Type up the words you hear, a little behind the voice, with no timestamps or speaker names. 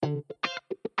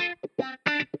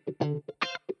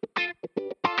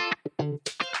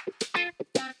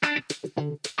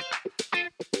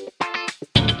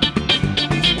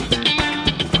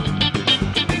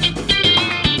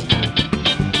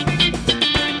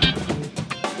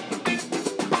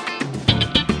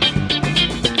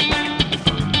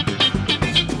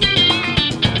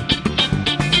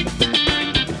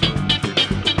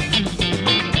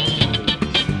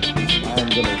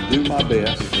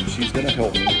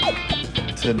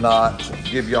to not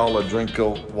give y'all a drink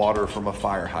of water from a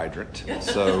fire hydrant. But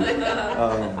Blow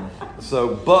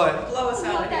us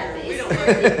out of here. We don't like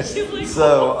it.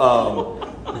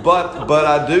 but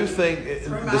I do think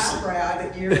From my brow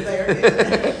that you're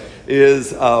there.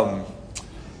 is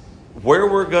where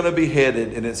we're going to be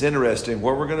headed, and it's interesting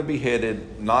where we're going to be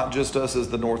headed. Not just us as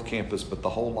the North Campus, but the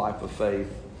whole Life of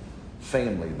Faith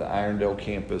family, the Irondale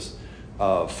campus.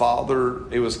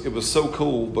 Father, it was so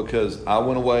cool because I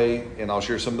went away, and I'll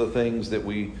share some of the things that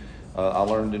I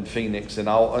learned in Phoenix, and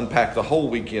I'll unpack the whole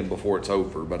weekend before it's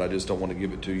over. But I just don't want to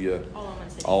give it to you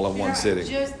all in one sitting.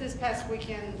 Just this past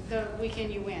weekend, the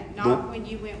weekend you went, not when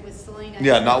you went with Selena.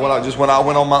 Yeah, not when I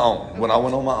went on my own. Okay. When I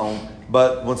went on my own.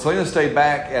 But when Selena stayed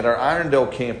back at our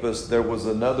Irondale campus, there was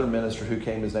another minister who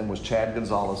came. His name was Chad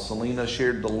Gonzalez. Selena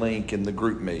shared the link in the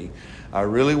group me. I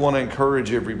really want to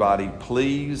encourage everybody,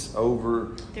 please,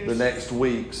 over the next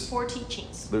weeks. 4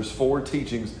 teachings. There's 4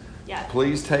 teachings. Yeah.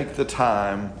 Please take the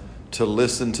time to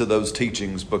listen to those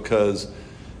teachings because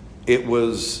it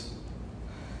was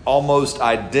almost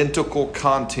identical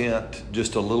content,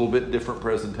 just a little bit different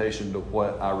presentation to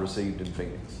what I received in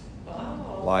Phoenix.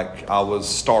 Oh. Like I was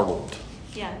startled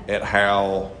at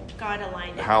how God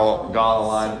aligned.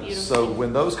 So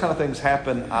when those kind of things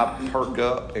happen, I perk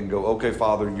up and go, okay,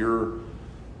 Father, you're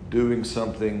doing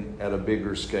something at a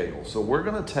bigger scale. So we're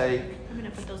going to take... I'm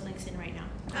going to put those links in right now.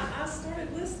 I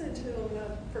started listening to them.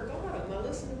 I forgot them. I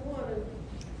listened to one.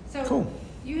 So cool.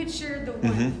 You had shared the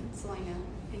one, Selena,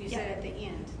 and you said at the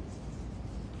end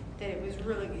that it was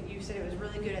really good. You said it was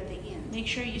really good at the end. Make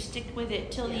sure you stick with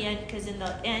it till the end, because in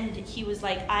the end he was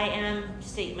like, I am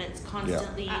statements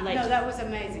constantly. No, that was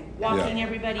amazing. Walking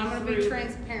everybody through. I'm going to be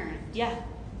transparent. Yeah.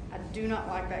 I do not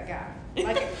like that guy.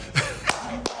 Like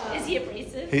Is he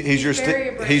abrasive? He's your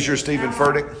Stephen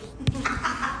Furtick?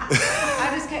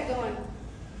 I just kept going.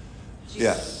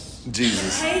 Jesus. Yeah,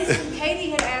 Jesus.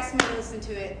 Katie had asked me to listen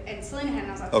to it, and Selena had,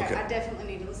 and I was like, okay, I definitely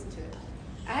need to listen to it.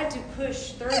 I had to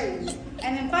push through, and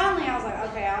then finally I was like,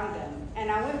 okay, I'm done. And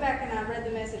I went back and I read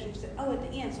the message, and she said, oh, at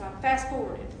the end, so I fast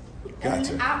forwarded.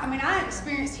 Gotcha. And I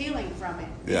experienced healing from it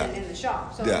in the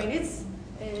shop. So I mean,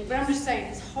 but I'm just saying,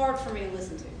 it's hard for me to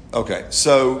listen to. Okay,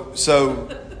 so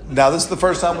now this is the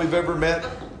first time we've ever met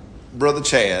Brother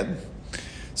Chad.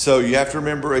 So you have to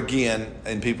remember again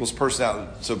in people's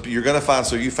personality. So you're going to find.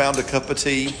 So you found a cup of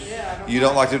tea. Yeah. You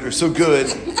don't like it. So good.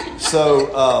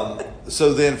 So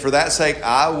then, for that sake,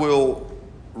 I will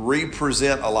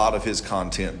represent a lot lot of his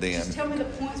content. Then just tell me the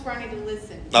points where I need to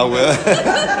listen. I will.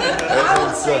 I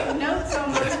will take notes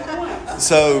on those points.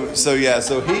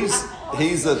 So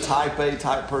he's a type A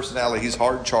type personality. He's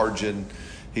hard charging.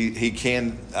 He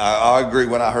can. I agree.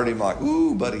 When I heard him, like,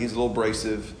 ooh, buddy, he's a little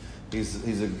abrasive.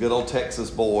 He's a good old Texas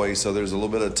boy, so there's a little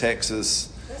bit of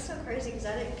Texas. That's so crazy because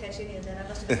I didn't catch any of that. I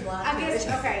must have been blind. I guess,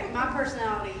 okay, my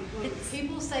personality, when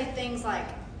people say things like,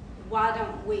 why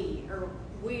don't we, or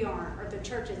we aren't, or the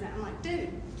church isn't, I'm like, dude,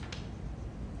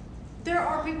 there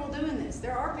are people doing this.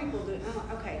 There are people doing it. I'm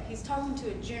like, okay, he's talking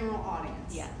to a general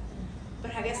audience. Yeah.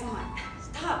 But I guess I'm like,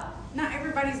 stop. Not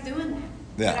everybody's doing that.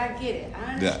 Yeah. But I get it.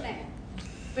 I understand. Yeah.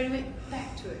 But it went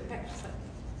back to it.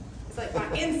 It's like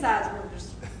my insides were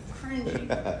just cringy.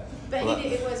 But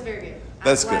it was very good.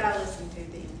 That's I'm glad good. I listened to them.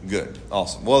 Good.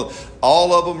 Awesome. Well,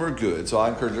 all of them are good. So I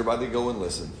encourage everybody to go and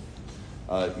listen.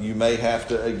 You may have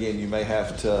to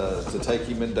take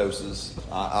him in doses.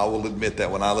 I will admit that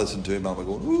when I listen to him, I'm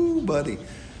going, ooh, buddy.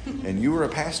 And you were a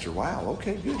pastor. Wow.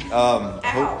 Okay, good.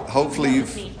 Hopefully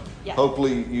you've,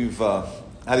 how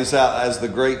do you say, as the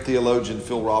great theologian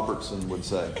Phil Robertson would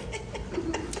say,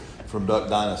 from Duck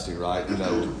Dynasty, right? You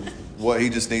know, what he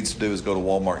just needs to do is go to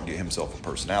Walmart and get himself a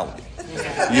personality.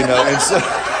 You know, and so,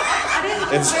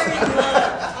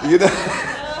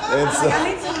 I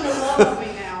need someone to love me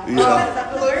now. You know.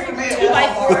 It's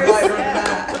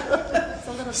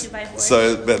a little 2x4.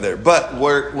 So, but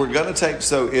we're going to take.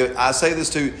 So, if I say this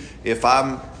too, if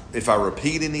I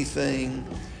repeat anything,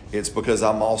 it's because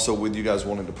I'm also with you guys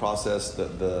wanting to process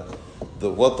the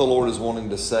what the Lord is wanting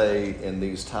to say in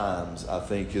these times. I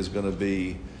think is going to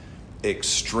be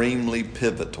extremely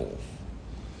pivotal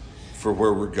for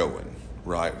where we're going.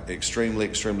 Right, extremely,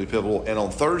 extremely pivotal. And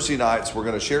on Thursday nights, we're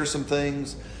going to share some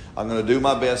things. I'm going to do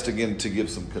my best again to give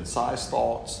some concise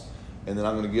thoughts, and then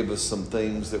I'm going to give us some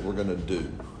things that we're going to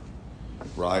do.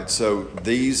 Right, so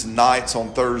these nights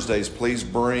on Thursdays, please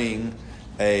bring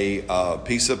a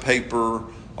piece of paper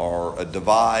or a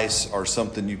device or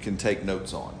something you can take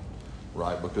notes on.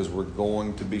 Right, because we're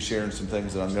going to be sharing some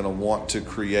things that I'm going to want to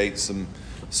create some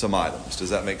items. Does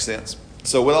that make sense?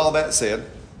 So with all that said,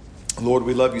 Lord,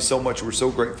 we love you so much. We're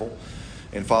so grateful.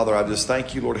 And Father, I just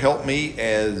thank you, Lord. Help me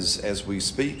as we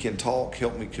speak and talk.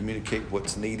 Help me communicate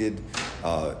what's needed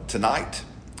tonight.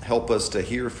 Help us to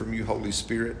hear from you, Holy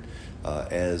Spirit,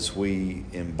 as we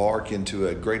embark into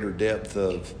a greater depth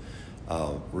of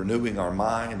renewing our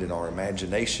mind and our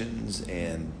imaginations.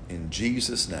 And in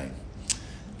Jesus' name,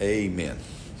 amen.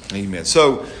 Amen.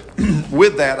 So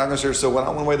with that, I'm going to share. So when I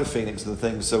went away to Phoenix, the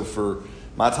thing, so for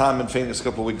my time in Phoenix a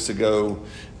couple of weeks ago,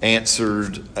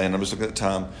 answered, and I'm just looking at the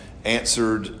time,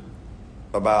 answered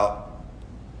about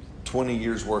 20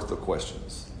 years worth of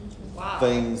questions. Wow.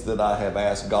 Things that I have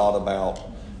asked God about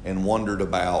and wondered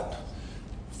about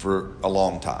for a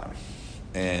long time.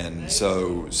 And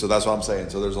so that's what I'm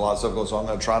saying. So there's a lot of stuff going on. So I'm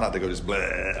going to try not to go just blah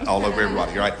all over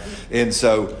everybody, right? And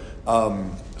so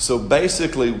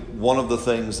basically one of the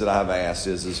things that I've asked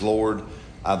is Lord,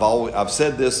 I've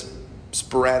said this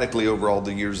sporadically over all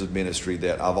the years of ministry,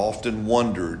 that I've often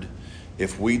wondered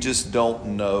if we just don't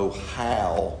know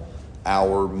how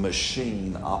our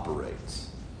machine operates.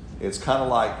 It's kind of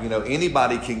like,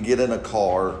 anybody can get in a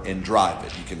car and drive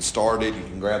it. You can start it, you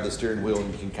can grab the steering wheel,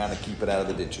 and you can kind of keep it out of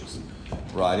the ditches,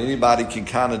 right? Anybody can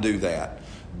kind of do that.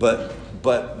 But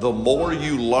the more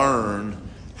you learn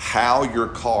how your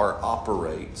car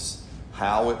operates,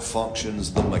 how it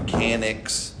functions, the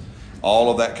mechanics,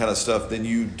 all of that kind of stuff, then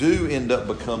you do end up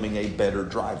becoming a better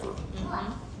driver,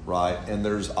 right? And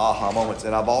there's aha moments.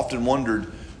 And I've often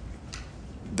wondered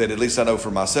that, at least I know for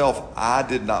myself, I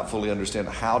did not fully understand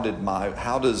how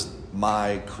does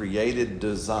my created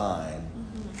design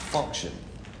function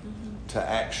to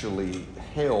actually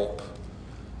help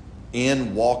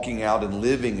in walking out and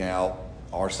living out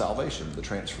our salvation, the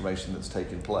transformation that's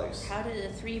taking place. How do the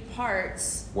three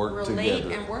parts Work relate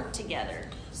together. and work together?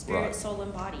 Spirit, Right. soul,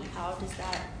 and body. How does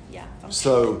that,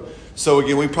 function? So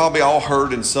again, we probably all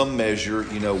heard in some measure,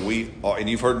 we are, and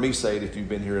you've heard me say it if you've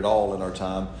been here at all in our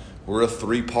time, we're a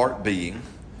three-part being.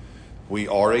 We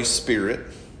are a spirit.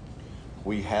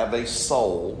 We have a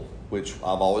soul, which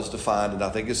I've always defined, and I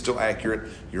think is still accurate,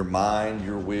 your mind,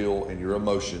 your will, and your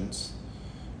emotions,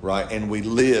 right? And we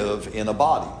live in a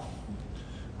body,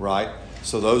 right?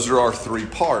 So those are our three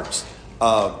parts.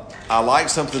 I like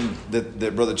something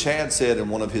that Brother Chad said in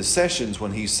one of his sessions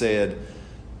when he said,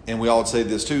 and we all would say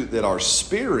this too, that our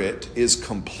spirit is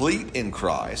complete in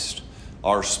Christ.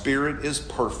 Our spirit is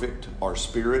perfect. Our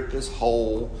spirit is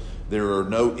whole. There are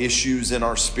no issues in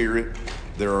our spirit.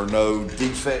 There are no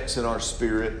defects in our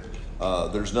spirit.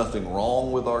 There's nothing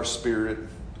wrong with our spirit,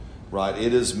 right?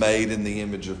 It is made in the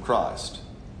image of Christ.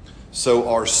 So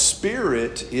our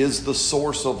spirit is the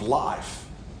source of life.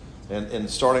 And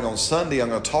starting on Sunday, I'm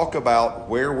going to talk about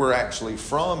where we're actually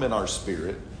from in our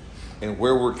spirit and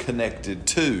where we're connected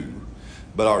to.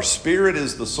 But our spirit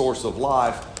is the source of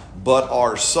life, but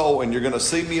our soul, and you're going to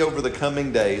see me over the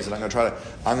coming days, and I'm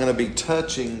going to be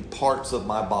touching parts of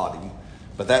my body,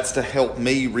 but that's to help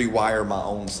me rewire my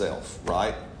own self,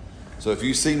 right? So if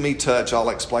you see me touch, I'll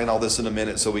explain all this in a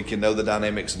minute so we can know the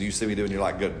dynamics. And you see me doing, you're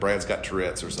like, good, Brad's got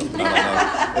Tourette's or something. I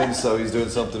don't know. And so he's doing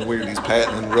something weird. He's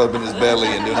patting and rubbing his belly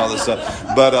and doing all this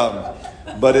stuff.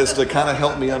 But it's to kind of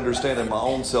help me understand in my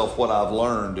own self what I've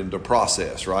learned and to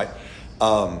process, right?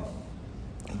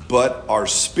 But our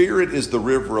spirit is the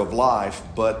river of life,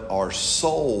 but our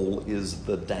soul is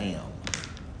the dam.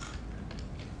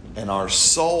 And our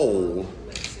soul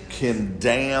can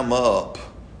dam up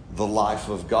the life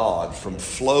of God from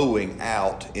flowing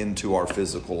out into our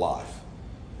physical life.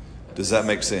 Does that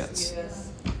make sense? Yes.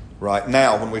 Right.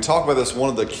 Now, when we talk about this, one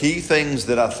of the key things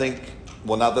that I think,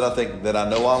 well, not that I think, that I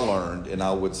know I learned, and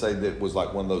I would say that was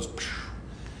like one of those,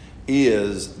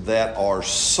 is that our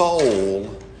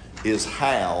soul is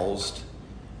housed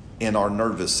in our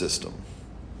nervous system.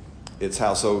 It's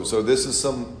how, so this is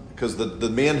because the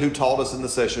men who taught us in the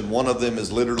session, one of them is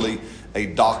literally a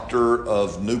doctor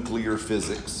of nuclear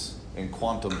physics and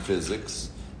quantum physics,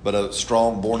 but a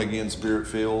strong, born-again,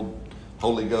 spirit-filled,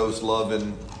 Holy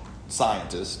Ghost-loving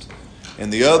scientist.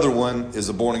 And the other one is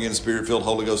a born-again, spirit-filled,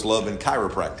 Holy Ghost-loving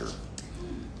chiropractor.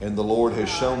 And the Lord has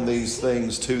shown these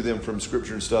things to them from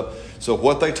Scripture and stuff. So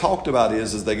what they talked about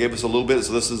is they gave us a little bit,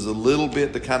 so this is a little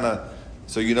bit to kind of,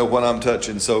 so you know what I'm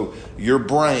touching. So your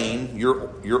brain,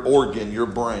 your organ, your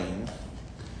brain,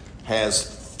 has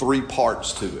three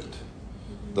parts to it.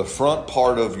 The front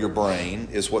part of your brain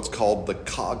is what's called the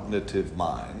cognitive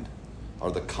mind,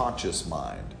 or the conscious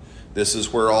mind. This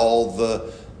is where all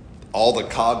the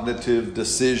cognitive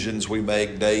decisions we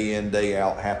make day in, day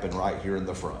out happen right here in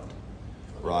the front.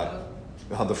 Right?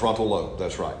 The frontal lobe,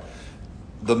 that's right.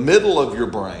 The middle of your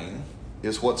brain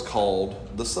is what's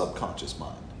called the subconscious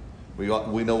mind. We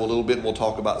know a little bit, and we'll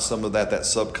talk about some of that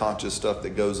subconscious stuff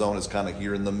that goes on is kind of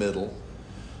here in the middle.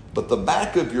 But the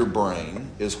back of your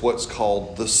brain is what's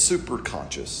called the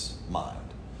superconscious mind.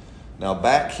 Now,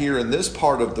 back here in this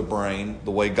part of the brain,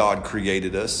 the way God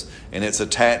created us, and it's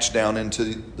attached down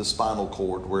into the spinal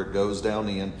cord where it goes down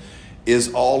in,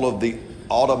 is all of the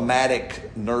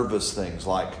automatic nervous things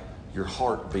like your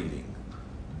heart beating,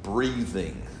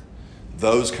 breathing,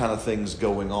 those kind of things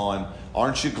going on.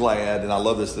 Aren't you glad, and I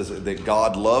love this, that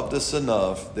God loved us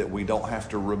enough that we don't have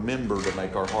to remember to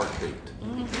make our heart beat.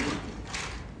 Mm-hmm.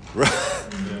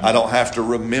 I don't have to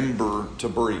remember to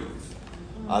breathe.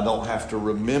 I don't have to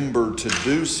remember to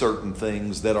do certain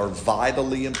things that are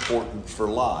vitally important for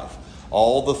life.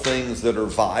 All the things that are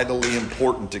vitally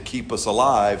important to keep us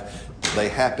alive, they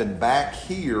happen back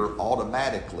here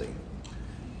automatically.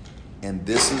 And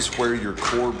this is where your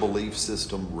core belief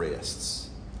system rests.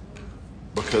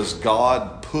 Because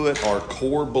God put our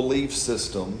core belief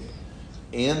system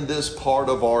in this part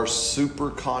of our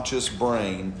superconscious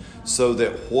brain so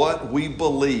that what we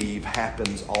believe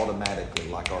happens automatically,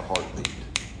 like our heartbeat.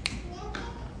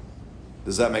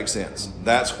 Does that make sense?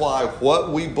 That's why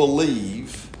what we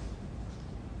believe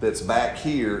that's back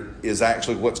here is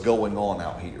actually what's going on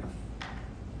out here.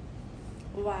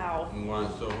 Wow. And why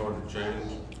it's so hard to change?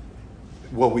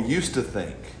 Well, we used to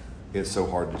think it's so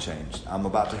hard to change. I'm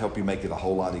about to help you make it a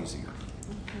whole lot easier.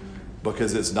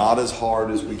 Because it's not as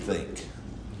hard as we think.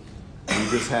 We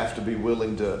just have to be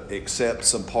willing to accept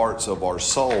some parts of our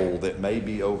soul that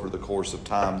maybe over the course of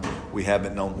time we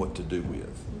haven't known what to do with.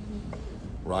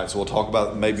 Right? So we'll talk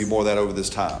about maybe more of that over this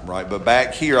time, right? But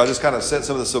back here, I just kind of set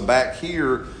some of this. So back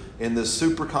here in this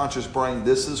superconscious brain,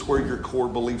 this is where your core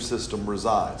belief system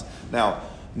resides. Now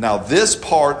this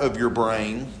part of your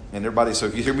brain, and everybody, so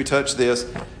if you hear me touch this,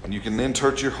 and you can then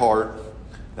touch your heart.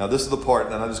 Now this is the part,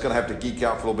 and I'm just going to have to geek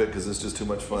out for a little bit because it's just too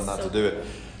much fun not to do it.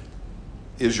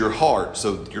 Is your heart.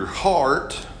 So your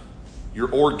heart, your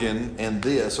organ, and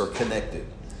this are connected.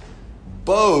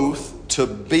 Both to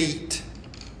beat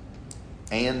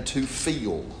and to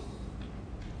feel.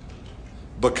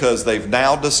 Because they've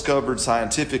now discovered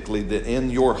scientifically that in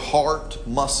your heart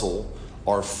muscle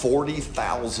are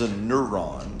 40,000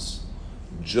 neurons,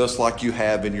 just like you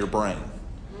have in your brain.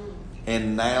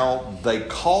 And now they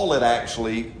call it,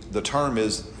 actually, the term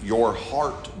is your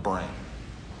heart brain.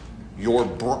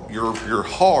 Your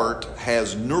heart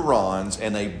has neurons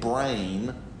and a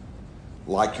brain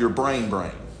like your brain.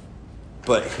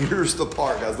 But here's the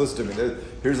part, guys, listen to me.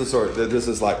 Here's the story. This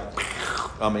is like,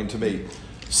 to me.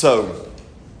 So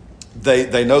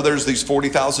they know there's these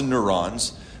 40,000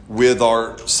 neurons. With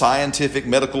our scientific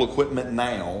medical equipment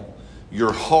now,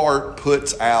 your heart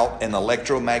puts out an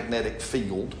electromagnetic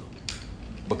field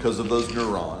because of those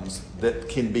neurons that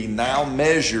can be now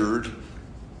measured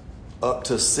up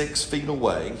to 6 feet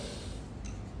away.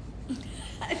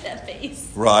 That face.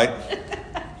 Right.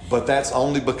 But that's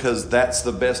only because that's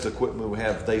the best equipment we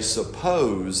have. They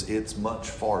suppose it's much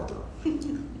farther.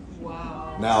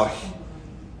 Wow.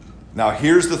 Now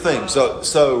here's the thing.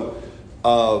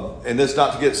 And this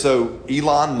not to get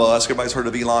Elon Musk. Everybody's heard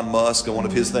of Elon Musk and one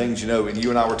of his things, and you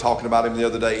and I were talking about him the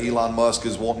other day. Elon Musk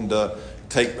is wanting to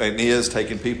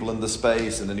taking people into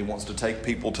space, and then he wants to take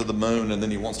people to the moon, and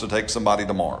then he wants to take somebody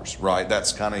to Mars, right?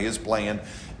 That's kind of his plan.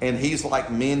 And he's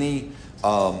like many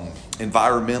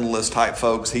environmentalist type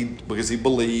folks, because he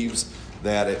believes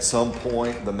that at some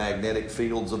point the magnetic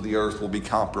fields of the earth will be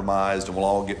compromised and we'll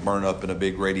all get burned up in a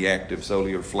big radioactive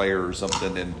solar flare or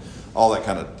something, and all that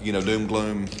kind of, doom,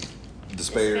 gloom,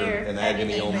 despair and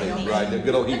agony on me, right? The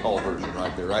good old hee-haw version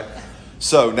right there, right?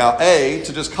 So now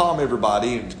to just calm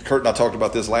everybody, Kurt and I talked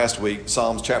about this last week,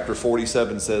 Psalms chapter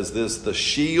 47 says this: the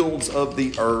shields of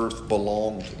the earth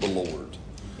belong to the Lord.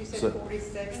 You said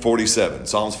 47? 47,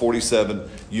 Psalms 47.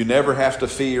 You never have to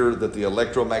fear that the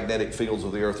electromagnetic fields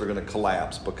of the earth are going to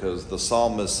collapse, because the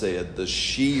psalmist said the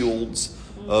shields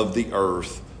of the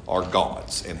earth are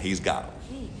God's, and He's got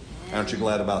them. Aren't you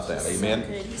glad about that?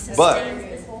 Amen?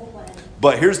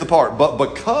 But here's the part. But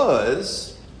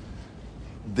because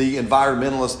the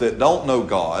environmentalists that don't know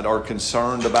God are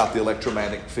concerned about the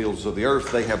electromagnetic fields of the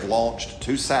earth, they have launched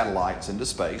 2 satellites into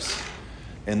space.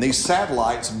 And these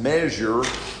satellites measure,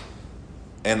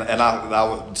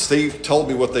 and Steve told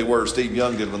me what they were. Steve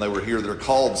Young did when they were here. They're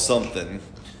called something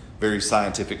very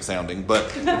scientific sounding, but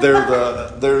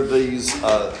they're these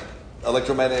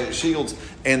electromagnetic shields,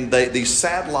 and these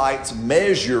satellites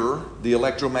measure the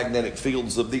electromagnetic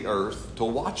fields of the earth to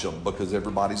watch them, because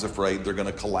everybody's afraid they're going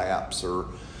to collapse.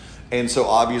 And so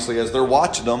obviously as they're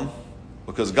watching them,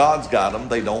 because God's got them,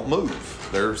 they don't move.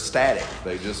 They're static.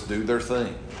 They just do their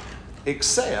thing.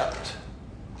 Except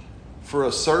for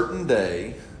a certain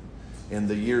day in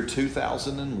the year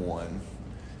 2001,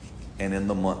 and in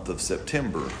the month of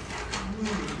September.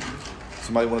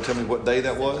 Somebody want to tell me what day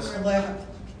that was? 11th.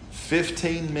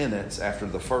 15 minutes after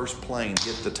the first plane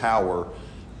hit the tower,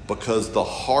 because the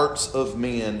hearts of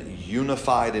men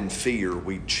unified in fear,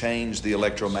 we changed the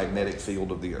electromagnetic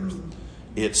field of the earth.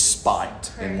 It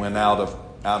spiked and went out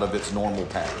of its normal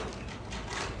pattern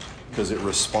because it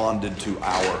responded to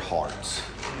our hearts.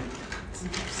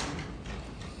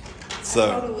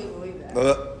 So Totally believe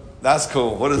that. that's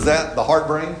cool. What is that? The heart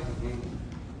brain?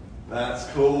 That's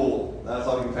cool. That's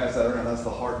all you can pass that around. That's the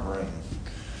heart brain.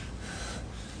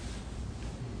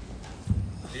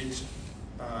 It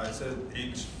says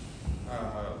each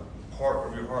part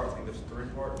of your heart, I think there's 3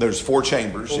 parts. There's 4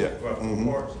 chambers, Four, yeah. well, 4 Mhm.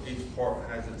 parts. Each part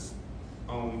has its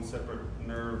own separate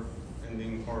nerve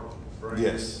ending heart brain.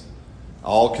 Yes.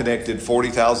 All connected,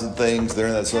 40,000 things. They're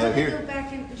in that. So How do they here, go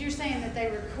back and, you're saying that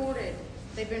they've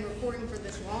been recording for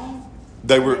this long?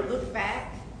 They were- Look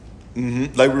back?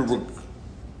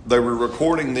 they were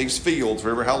recording these fields for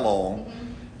ever how long,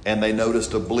 and they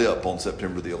noticed a blip on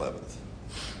September the 11th.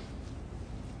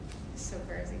 It's so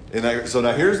crazy. So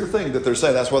now here's the thing that they're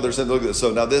saying. That's why they're saying, look at this.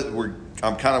 So now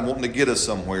I'm kind of wanting to get us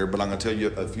somewhere, but I'm going to tell you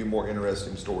a few more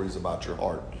interesting stories about your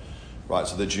heart, right?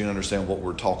 So that you understand what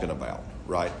we're talking about,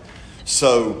 right?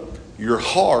 So your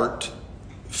heart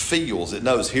feels, it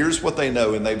knows. Here's what they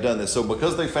know, and they've done this. So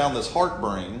because they found this heart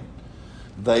brain,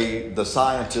 the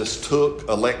scientists took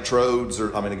electrodes,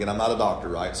 again, I'm not a doctor,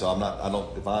 right? So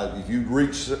if you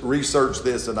research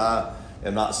this and I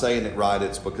am not saying it right,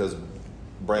 it's because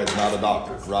Brad's not a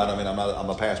doctor, right? I'm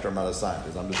a pastor, I'm not a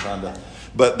scientist. I'm just trying to,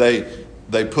 but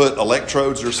they put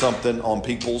electrodes or something on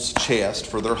people's chest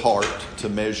for their heart to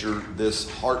measure this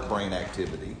heart brain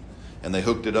activity, and they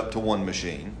hooked it up to one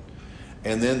machine,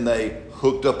 and then they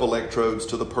hooked up electrodes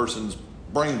to the person's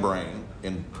brain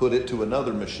and put it to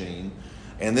another machine.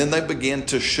 And then they began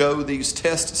to show these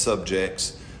test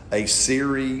subjects a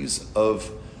series of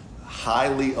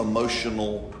highly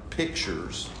emotional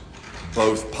pictures,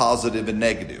 both positive and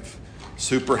negative.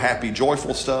 Super happy,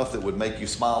 joyful stuff that would make you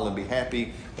smile and be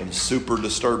happy, and super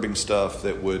disturbing stuff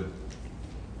that would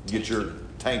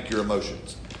tank your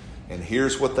emotions. And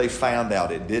here's what they found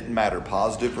out. It didn't matter,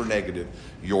 positive or negative.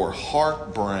 Your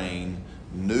heart brain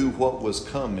knew what was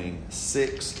coming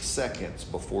 6 seconds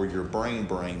before your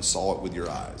brain saw it with your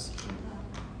eyes.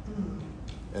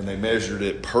 And they measured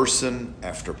it person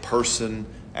after person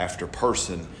after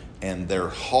person, and their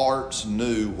hearts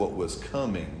knew what was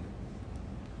coming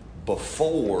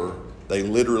before they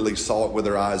literally saw it with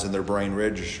their eyes, and their brain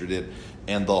registered it.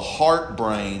 And the heart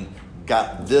brain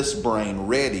got this brain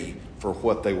ready for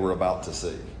what they were about to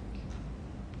see.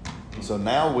 So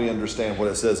now we understand what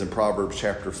it says in Proverbs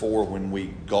chapter 4, when we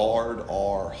guard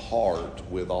our heart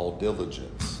with all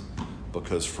diligence,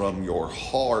 because from your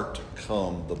heart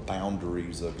come the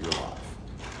boundaries of your life.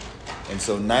 And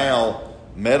so now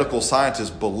medical scientists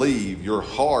believe your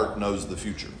heart knows the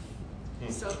future.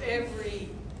 So every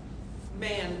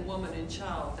man, woman, and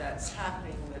child that's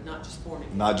happening, but not just born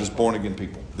again. Not just born again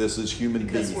people. This is human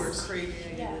Because beings. we're created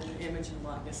in the image and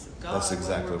likeness of God. That's when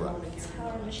exactly we're right. born again. That's how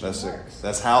our mission That's it.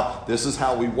 works. This is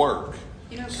how we work.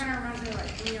 You know, it kind of reminds me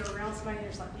like when you're around somebody and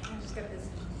you're just like, man, I just got this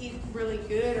really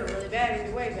good or really bad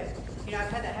either way. But, you know, I've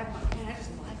had that happen. Like, man, I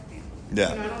just like them.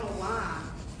 Yeah. You know, I don't know why.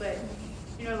 But,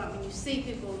 you know, like when you see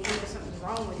people, you know something's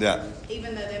wrong with Yeah. them.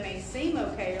 Even though they may seem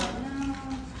okay, you're like, no.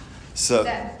 So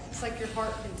It's like your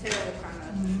heart can tell kind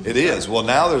of. it is. Well,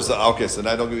 now so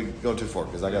now don't go too far,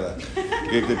 because I gotta,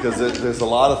 because there's a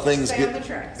lot of things. Stay on the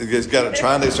tracks. It's got to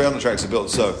try and stay on the tracks to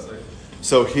build.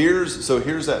 So here's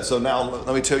that. So now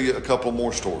let me tell you a couple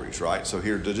more stories, right? So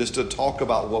here just to talk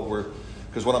about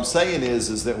because what I'm saying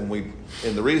is that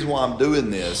and the reason why I'm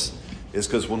doing this is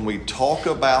because when we talk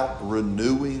about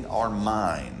renewing our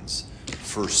minds,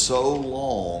 for so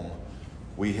long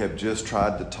we have just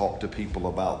tried to talk to people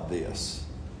about this.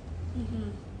 Mm-hmm.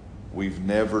 We've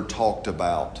never talked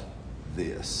about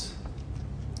this,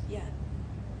 Yeah.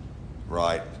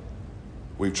 right?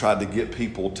 We've tried to get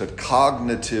people to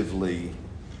cognitively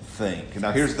think.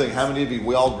 Now, here's the thing. How many of you,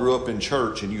 we all grew up in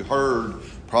church, and you heard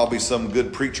probably some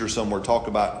good preacher somewhere talk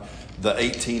about the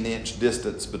 18-inch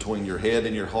distance between your head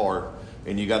and your heart,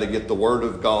 and you got to get the Word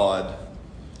of God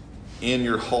in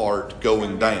your heart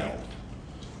going down.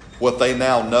 What they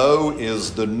now know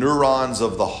is the neurons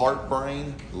of the heart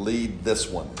brain lead this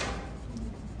one.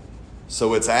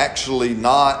 So it's actually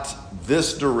not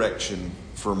this direction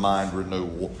for mind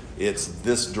renewal. It's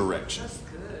this direction. That's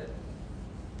good.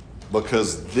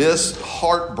 Because this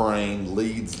heart brain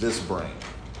leads this brain.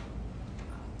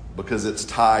 Because it's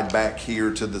tied back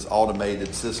here to this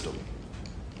automated system.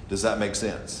 Does that make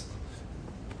sense?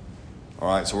 All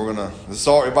right, so we're gonna. This is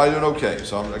all. Everybody doing okay?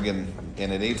 So I'm again,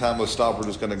 and at any time we stop, we're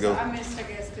just gonna go. So I missed, I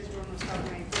guess, because we're going to start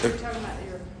me. You're talking about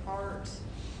your heart.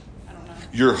 I don't know.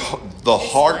 The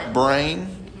heart brain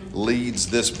leads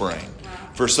this brain.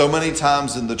 For so many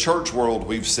times in the church world,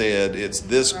 we've said it's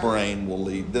this brain will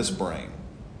lead this brain.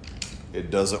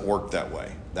 It doesn't work that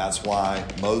way. That's why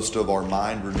most of our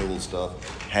mind renewal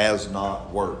stuff has not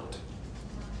worked.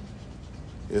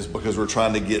 Is because we're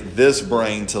trying to get this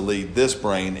brain to lead this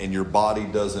brain, and your body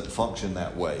doesn't function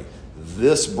that way.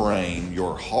 This brain,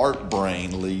 your heart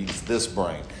brain, leads this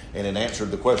brain. And it answered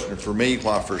the question for me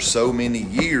why for so many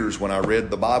years when I read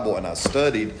the Bible and I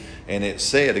studied, and it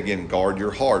said, again, guard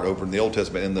your heart over in the Old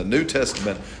Testament. In the New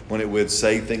Testament, when it would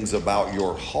say things about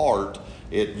your heart,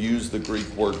 it used the Greek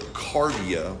word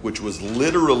cardia, which was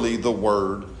literally the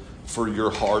word for your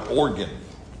heart organ.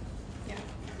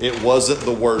 It wasn't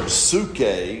the word suke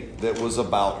that was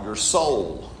about your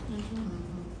soul.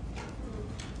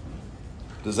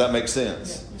 Does that make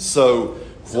sense? Yeah. So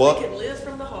what we can live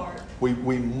from the heart.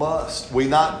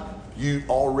 You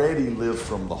already live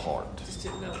from the heart. Just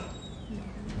didn't know.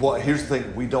 Well, here's the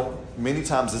thing, many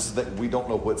times this is that we don't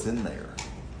know what's in there.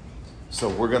 So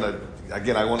we're gonna,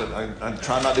 again, I'm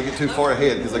trying not to get too far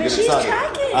ahead because I get excited.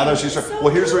 Tracking. I know she's trying. So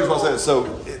Well, here's the reason why I cool. said it. So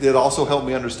it also helped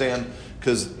me understand,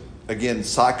 because again,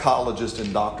 psychologists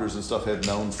and doctors and stuff have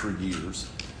known for years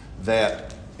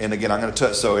that, and again, I'm going to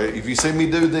touch, so if you see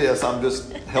me do this, I'm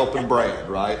just helping Brad,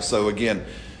 right? So again,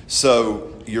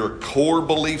 your core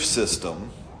belief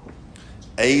system,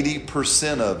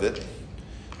 80% of it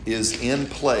is in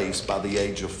place by the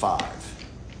age of 5.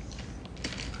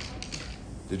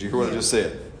 Did you hear what I just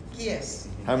said? Yes.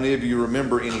 How many of you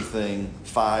remember anything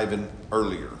 5 and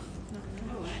earlier?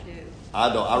 Oh, I do.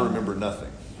 I don't. I remember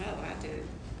nothing. Oh, I do.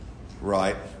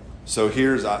 Right. So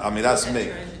here's, that's me.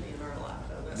 In our life,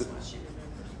 though. That's why she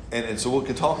remembers. And so we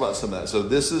can talk about some of that.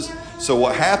 So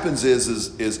what happens is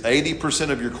 80%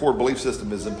 of your core belief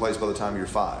system is in place by the time you're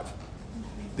 5.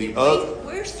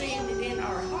 We're seeing it in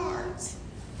our hearts.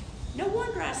 No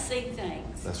wonder I see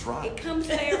things. That's right. It comes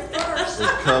there first, It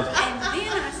comes- and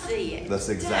then I see it. That's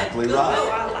exactly Oh,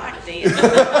 right. I like this.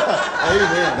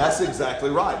 Amen. That's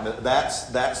exactly right. That's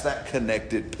that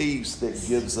connected piece that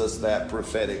gives us that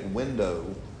prophetic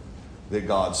window that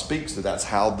God speaks to. That's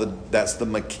the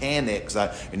mechanics.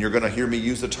 And you're going to hear me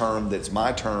use a term that's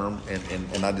my term,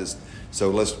 and I just. So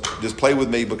let's just play with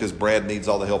me because Brad needs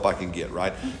all the help I can get,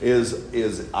 right?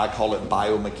 Is I call it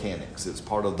biomechanics. It's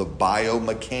part of the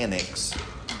biomechanics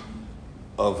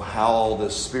of how all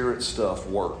this spirit stuff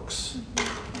works,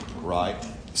 right?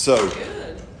 So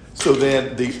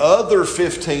then the other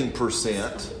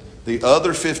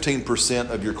 15%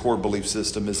 of your core belief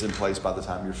system is in place by the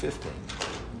time you're 15.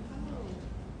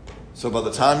 So by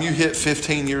the time you hit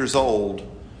 15 years old,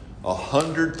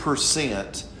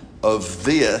 100% of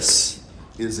this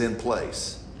is in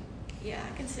place. Yeah,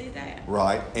 I can see that.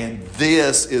 Right? And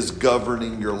this is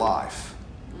governing your life.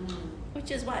 Which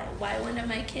is why one of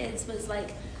my kids was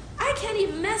like, I can't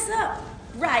even mess up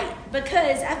right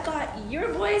because I've got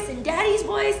your voice and daddy's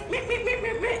voice in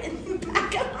the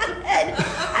back of my head.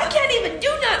 I can't even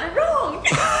do nothing wrong.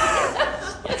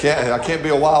 I can't be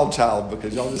a wild child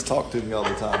because y'all just talk to me all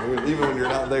the time, even when you're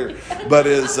not there. But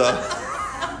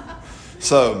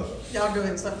so Y'all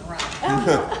doing something right.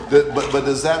 but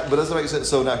does that make sense?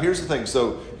 So now here's the thing.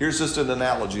 So here's just an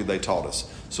analogy they taught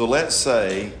us. So let's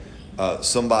say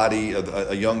somebody,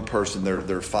 a young person,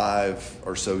 they're 5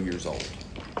 or so years old,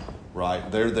 right?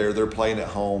 They're playing at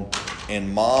home,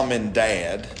 and mom and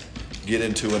dad get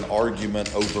into an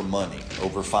argument over money,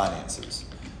 over finances.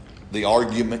 The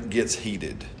argument gets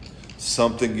heated.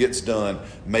 Something gets done.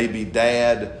 Maybe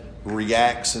dad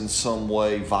reacts in some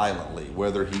way violently,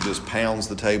 whether he just pounds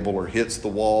the table or hits the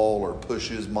wall or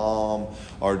pushes mom,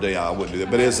 or I wouldn't do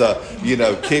that, but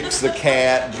kicks the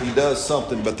cat. He does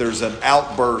something, but there's an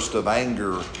outburst of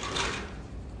anger.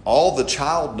 All the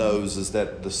child knows is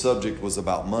that the subject was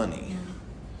about money.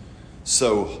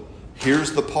 So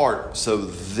here's the part. So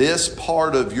this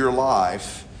part of your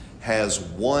life has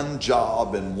one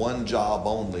job and one job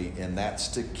only, and that's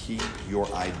to keep your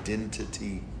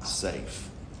identity safe.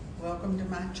 Welcome to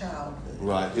my childhood.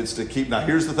 Right. It's to keep. Now,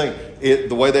 here's the thing.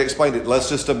 The way they explained it, let's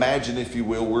just imagine, if you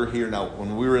will, we're here now.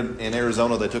 When we were in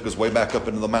Arizona, they took us way back up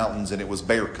into the mountains, and it was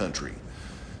bear country.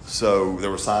 So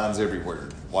there were signs everywhere.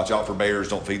 Watch out for bears.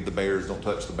 Don't feed the bears. Don't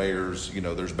touch the bears.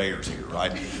 There's bears here,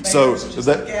 right?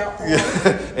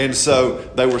 And so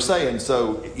they were saying,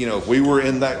 if we were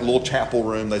in that little chapel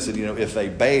room, they said, if a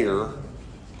bear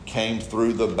came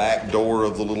through the back door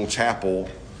of the little chapel,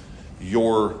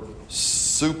 your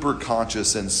super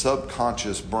conscious and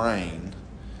subconscious brain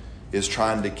is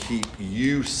trying to keep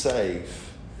you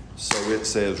safe. So it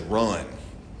says, run,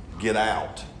 get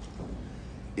out.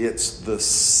 It's the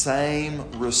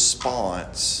same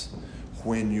response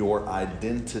when your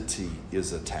identity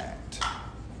is attacked.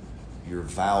 Your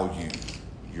value,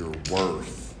 your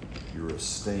worth, your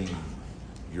esteem,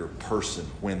 your person.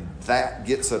 When that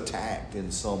gets attacked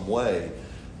in some way,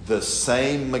 the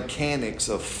same mechanics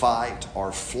of fight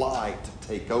or flight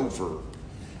take over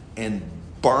and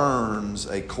burns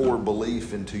a core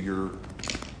belief into your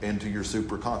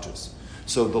superconscious.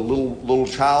 So the little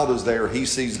child is there. He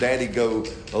sees daddy go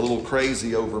a little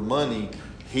crazy over money.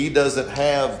 He doesn't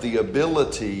have the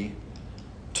ability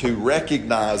to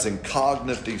recognize and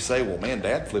cognitively say, well, man,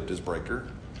 dad flipped his breaker.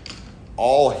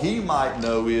 All he might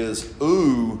know is,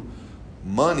 ooh,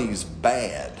 money's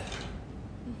bad.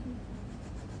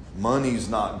 Money's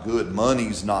not good.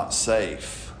 Money's not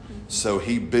safe. So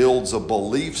he builds a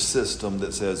belief system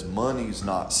that says money's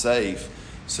not safe.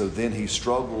 So then he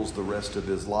struggles the rest of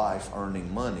his life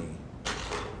earning money,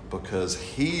 because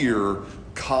here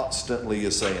constantly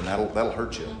is saying that'll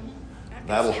hurt you.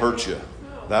 That'll hurt you.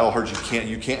 That'll hurt you.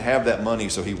 You can't have that money,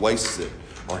 so he wastes it,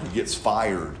 or he gets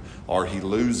fired, or he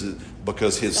loses,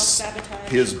 because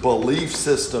his belief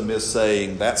system is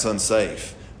saying that's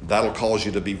unsafe. That'll cause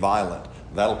you to be violent.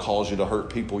 That'll cause you to hurt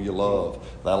people you love.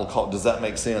 Does that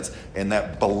make sense? And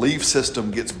that belief system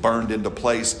gets burned into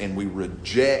place, and we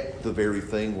reject the very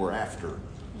thing we're after.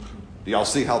 Do y'all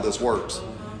see how this works?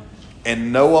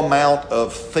 And no amount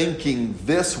of thinking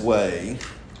this way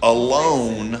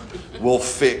alone will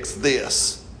fix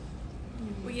this.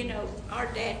 Well, you know, our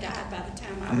dad died by the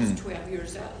time I was 12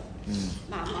 years old.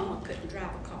 My mama couldn't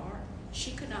drive a car.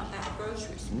 She could not buy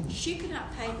groceries. She could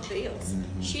not pay the bills.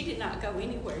 She did not go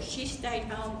anywhere. She stayed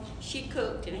home. She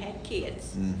cooked and had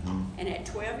kids. And at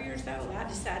 12 years old, I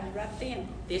decided right then,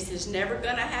 this is never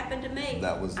going to happen to me.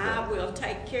 I will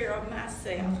take care of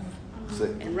myself.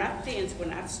 And right then's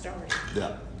when I started.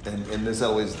 Yeah, and there's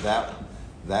always that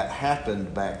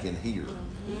happened back in here.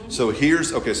 So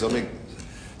here's, okay,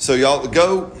 so y'all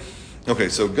go, okay,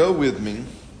 so go with me.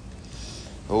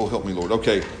 Oh, help me, Lord.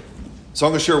 Okay, so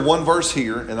I'm going to share one verse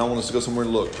here, and I want us to go somewhere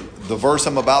and look. The verse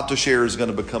I'm about to share is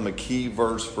going to become a key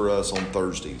verse for us on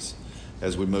Thursdays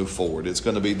as we move forward. It's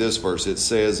going to be this verse. It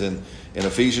says in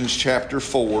Ephesians chapter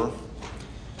 4,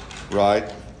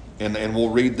 right? And we'll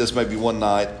read this maybe one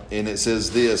night, and it says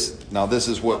this. Now, this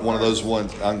is what one of those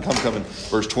ones, I'm coming,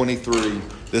 verse 23.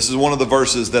 This is one of the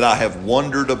verses that I have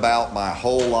wondered about my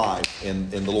whole life, and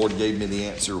the Lord gave me the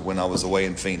answer when I was away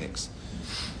in Phoenix.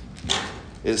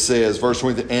 It says, verse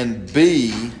 23, and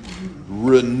be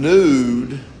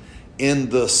renewed in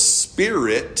the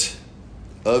spirit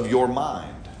of your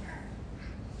mind.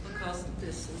 Because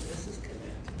this is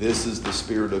connected. This is the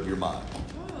spirit of your mind.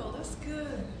 Oh, that's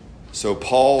good. So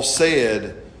Paul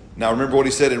said, now remember what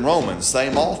he said in Romans.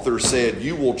 Same author said,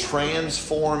 you will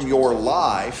transform your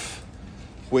life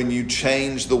when you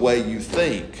change the way you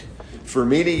think. For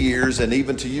many years, and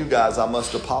even to you guys, I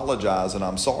must apologize, and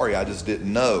I'm sorry, I just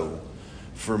didn't know.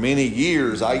 For many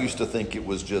years, I used to think it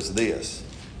was just this.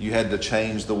 You had to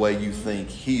change the way you think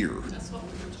here. That's what we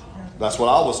were taught. That's what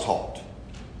I was taught.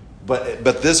 But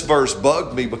this verse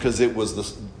bugged me because it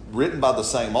was written by the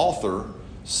same author,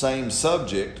 same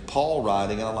subject, Paul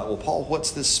writing. And I'm like, well, Paul,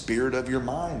 what's this spirit of your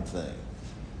mind thing?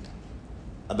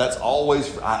 That's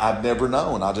always, I've never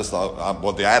known. I just thought,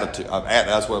 the attitude,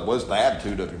 that's what it was, the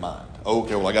attitude of your mind.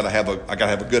 Okay, well, I got to have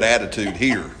a good attitude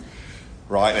here.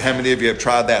 Right? And how many of you have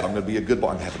tried that? I'm going to be a good boy.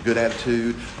 I'm going to have a good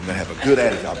attitude. I'm going to have a good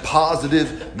attitude. A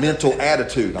positive mental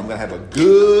attitude. I'm going to have a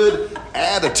good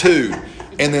attitude.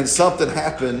 And then something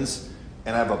happens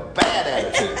and I have a bad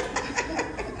attitude.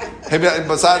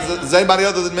 Besides, does anybody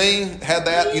other than me had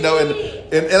that? You know,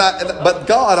 but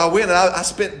God, I went and I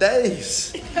spent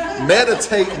days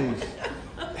meditating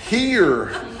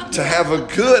here to have a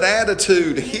good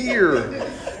attitude here.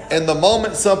 And the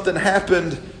moment something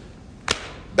happened,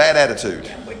 bad attitude.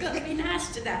 Yeah, we're going to be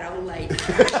nice to that old lady.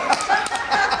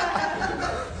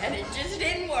 And it just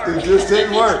didn't work. It just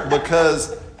didn't work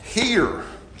because here.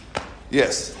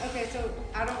 Yes. Okay, so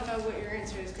I don't know what your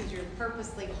answer is because you're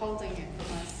purposely holding it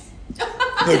from us.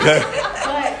 Okay.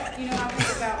 But, you know, I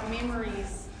think about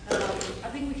memories. I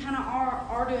think we kind of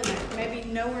are doing that. Maybe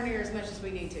nowhere near as much as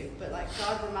we need to. But like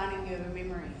God reminding you of a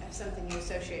memory of something you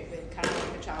associate with, kind of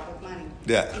like a child with money.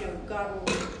 Yeah. You know, God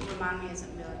will remind me of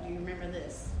something like, do you remember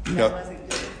this? No. That wasn't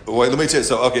good. Wait, let me tell you.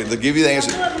 So, okay, to give you the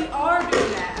answer. I feel like we are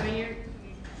doing that. I mean,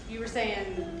 you were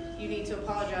saying you need to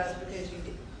apologize because you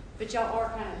did. But y'all are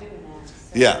kind of doing that. So.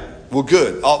 Yeah. Well,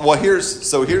 good. Well,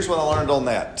 here's what I learned on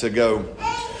that to go.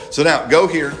 So now go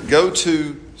here. Go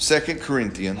to 2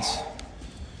 Corinthians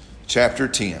chapter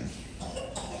 10.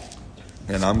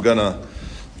 And I'm going to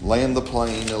land the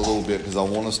plane a little bit because I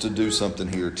want us to do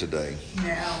something here today.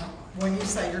 Now, when you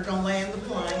say you're going to land the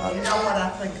plane, you know what I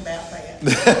think about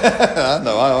that. I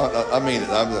know. I mean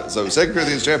it. So 2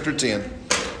 Corinthians chapter 10.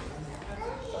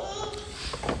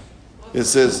 It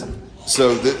says,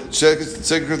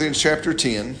 2 Corinthians chapter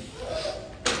 10.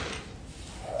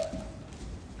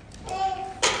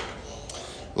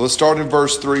 Let's start in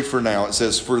verse 3 for now. It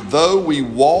says, "For though we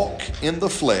walk in the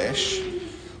flesh,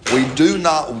 we do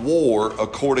not war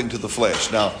according to the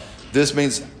flesh." Now, this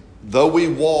means though we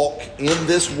walk in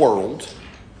this world,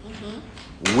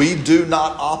 we do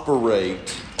not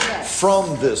operate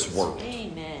from this world.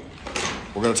 Amen.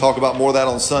 We're going to talk about more of that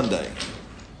on Sunday.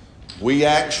 We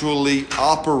actually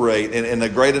operate, and a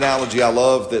great analogy I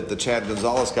love that the Chad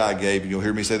Gonzalez guy gave, and you'll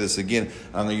hear me say this again,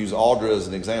 I'm going to use Audra as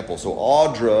an example. So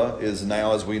Audra is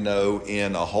now, as we know,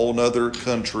 in a whole nother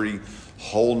country,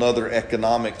 whole nother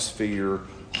economic sphere,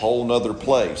 whole nother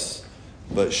place.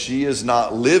 But she is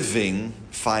not living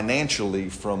financially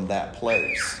from that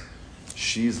place.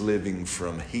 She's living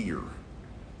from here.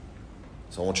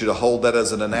 So I want you to hold that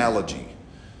as an analogy.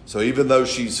 So even though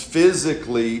she's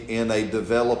physically in a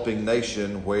developing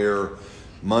nation where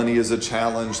money is a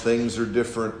challenge, things are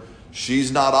different,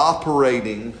 she's not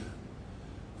operating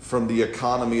from the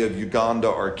economy of Uganda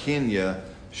or Kenya.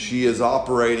 She is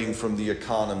operating from the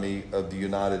economy of the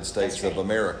United States of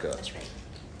America. That's right.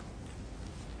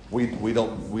 We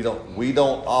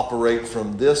don't operate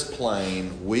from this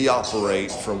plane. We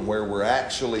operate from where we're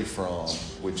actually from,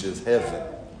 which is heaven.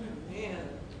 Man.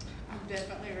 I'm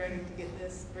definitely ready to get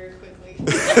this very quickly.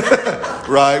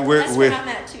 Right? That's where I'm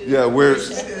at too. Yeah, we're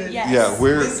Good. Yes. yeah,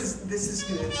 we're This is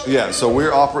good. yeah, so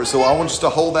we're operating. So I want us to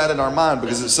hold that in our mind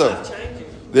because it's so. Changing.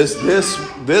 This,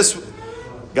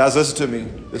 guys, listen to me.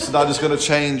 This is not just going to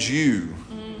change you.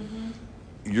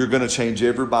 You're going to change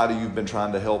everybody you've been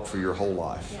trying to help for your whole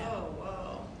life. Oh,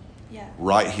 wow. Yeah.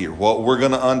 Right here. What we're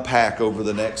going to unpack over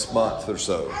the next month or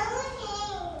so.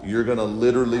 You're going to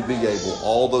literally be able,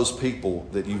 all those people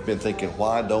that you've been thinking,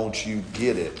 why don't you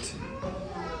get it?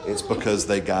 It's because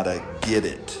they got to get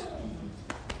it.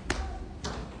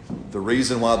 The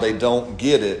reason why they don't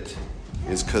get it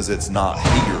is because it's not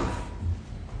here.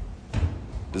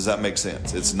 Does that make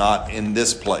sense? It's not in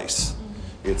this place.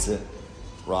 It's in,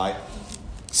 right?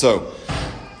 So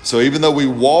even though we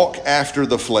walk after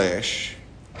the flesh,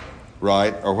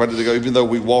 right? Or where did it go? Even though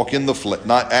we walk in the flesh,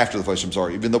 not after the flesh, I'm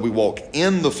sorry. Even though we walk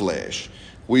in the flesh,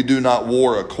 we do not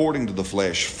war according to the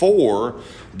flesh. For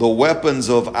the weapons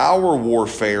of our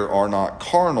warfare are not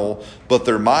carnal, but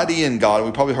they're mighty in God. And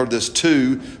we probably heard this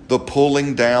too, the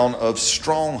pulling down of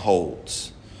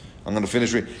strongholds. I'm going to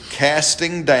finish reading.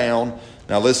 Casting down,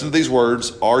 now listen to these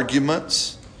words,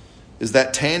 arguments. Is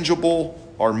that tangible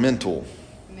or mental?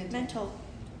 Mental.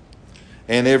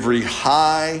 And every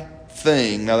high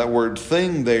thing. Now that word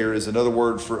thing there is another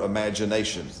word for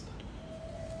imagination.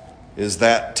 Is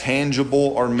that tangible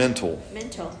or mental?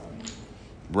 Mental.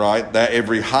 Right? That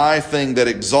every high thing that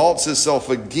exalts itself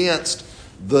against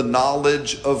the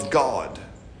knowledge of God.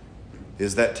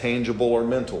 Is that tangible or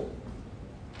mental?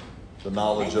 The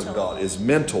knowledge of God is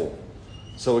mental.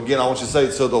 So again, I want you to say,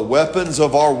 so the weapons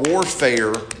of our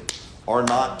warfare are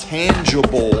not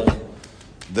tangible.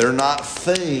 They're not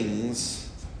things.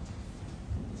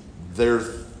 They're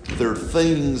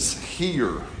things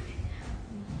here.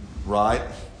 Right?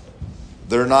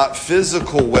 They're not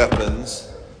physical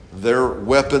weapons. They're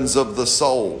weapons of the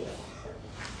soul.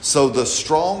 So the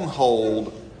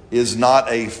stronghold is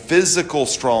not a physical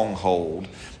stronghold.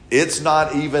 It's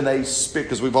not even a spirit.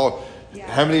 Because we've all,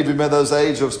 how many of you been those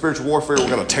age of spiritual warfare? We're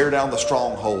going to tear down the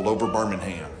stronghold over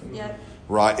Birmingham. Yep.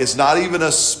 Right? It's not even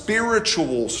a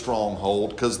spiritual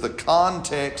stronghold because the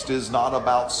context is not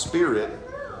about spirit.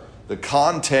 The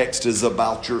context is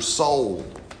about your soul.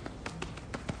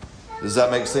 Does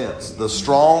that make sense? The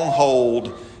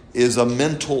stronghold is a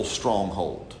mental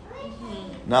stronghold.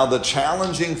 Now, the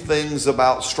challenging things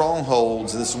about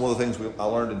strongholds, and this is one of the things I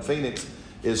learned in Phoenix,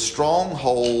 is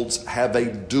strongholds have a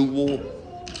dual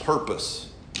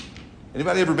purpose.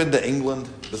 Anybody ever been to England?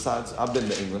 Besides, I've been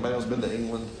to England. Anybody else been to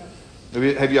England?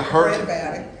 Have you heard? Read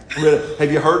about it.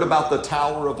 Have you heard about the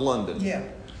Tower of London? Yeah.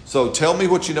 So tell me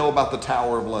what you know about the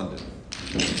Tower of London.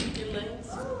 It leans.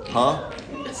 Huh?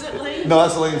 Is it lean? No,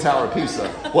 that's the Leaning Tower of Pisa.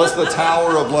 What's the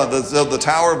Tower of London? So the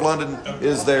Tower of London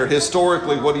is there.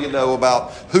 Historically, what do you know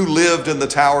about who lived in the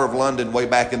Tower of London way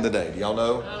back in the day? Do y'all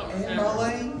know? Anne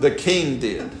Boleyn? The king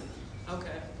did.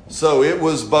 Okay. So it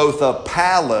was both a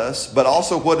palace, but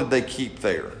also what did they keep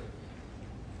there?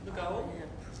 The gold?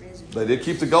 They did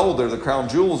keep the gold there. The crown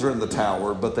jewels are in the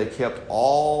tower, but they kept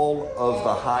all of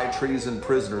the high treason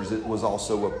prisoners. It was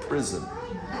also a prison.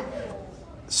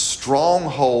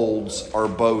 Strongholds are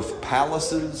both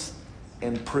palaces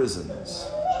and prisons.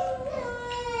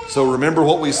 So remember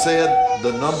what we said,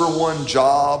 the number one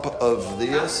job of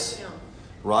this,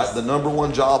 right? The number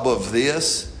one job of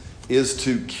this is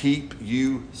to keep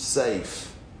you safe.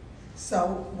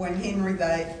 So when Henry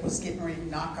VIII was getting ready to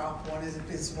knock off one of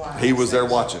his wives. He was there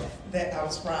watching. That I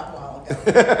was right a while ago.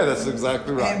 That's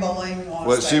exactly right. Anne Boleyn was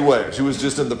Well, there. she was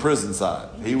just in the prison side.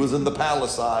 He was in the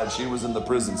palace side. She was in the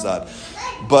prison side.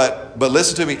 But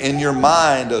listen to me. In your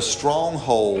mind, a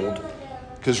stronghold,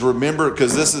 because remember,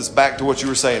 because this is back to what you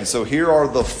were saying. So here are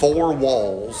the 4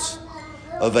 walls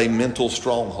of a mental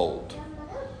stronghold.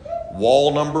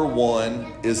 Wall number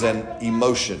 1 is an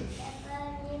emotion,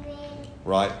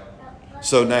 right?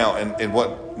 So now,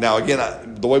 now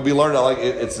again, the way we learned,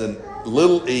 it's a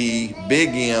little e, big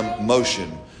M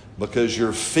motion, because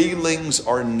your feelings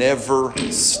are never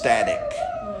static.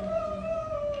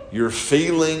 Your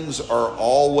feelings are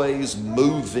always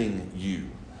moving you.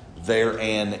 They're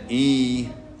an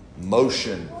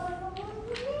emotion.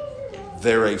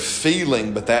 They're a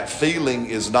feeling, but that feeling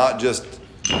is not just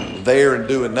there and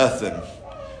doing nothing.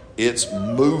 It's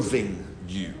moving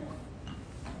you.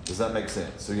 Does that make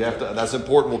sense? So you have to, that's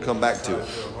important. We'll come back to it.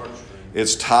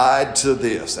 It's tied to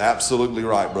this. Absolutely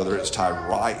right, brother. It's tied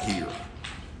right here.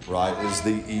 Right? Is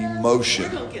the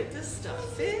emotion. We're going to get this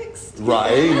stuff fixed.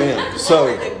 Right. Amen. So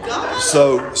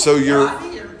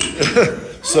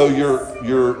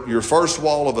your first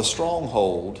wall of a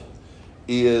stronghold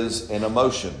is an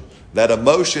emotion. That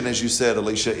emotion, as you said,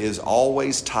 Alicia, is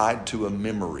always tied to a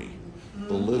memory.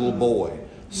 The little boy.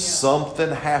 Something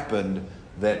happened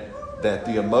that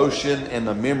the emotion and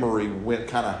the memory went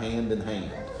kind of hand in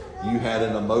hand. You had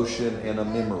an emotion and a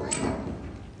memory.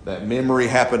 That memory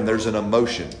happened, there's an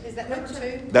emotion. Is that number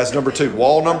 2? That's number 2.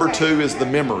 Wall number 2 is the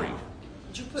memory.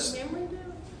 Did you put memory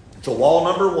down? So wall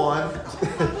number 1.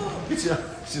 She's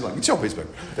like, get your piece of paper.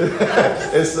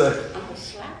 It's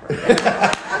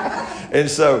and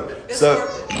so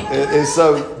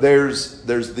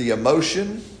there's the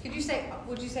emotion. Would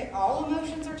you say all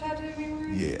emotions are tied to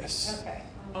memory? Yes. Okay.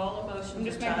 All emotions I'm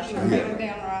just are making tied sure to I'm memory. getting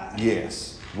them down right.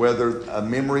 Yes. Whether a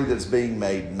memory that's being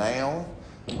made now,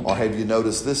 or have you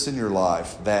noticed this in your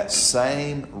life, that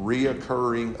same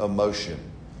reoccurring emotion,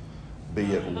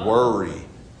 be it worry,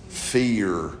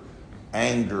 fear,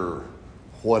 anger,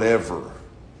 whatever.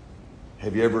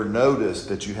 Have you ever noticed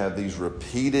that you have these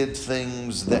repeated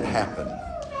things that happen?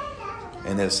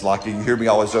 And it's like, you hear me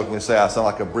always jokingly say, I sound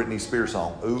like a Britney Spears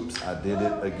song. Oops, I did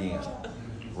it again.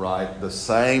 Right? The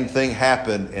same thing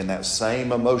happened and that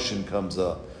same emotion comes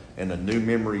up and a new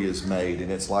memory is made.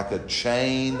 And it's like a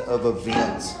chain of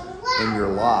events in your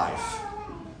life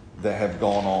that have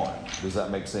gone on. Does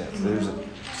that make sense?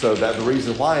 So that the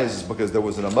reason why is because there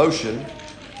was an emotion,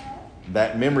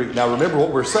 that memory. Now remember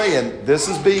what we're saying, this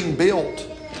is being built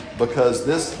because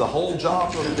the whole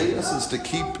job of this is to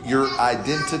keep your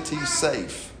identity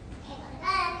safe.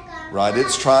 Right?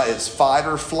 It's fight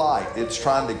or flight. It's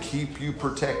trying to keep you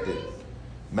protected.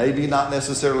 Maybe not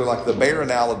necessarily like the bear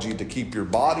analogy to keep your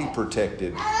body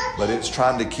protected, but it's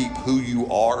trying to keep who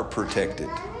you are protected.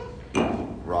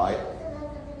 Right?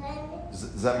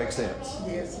 Does that make sense?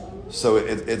 Yes. So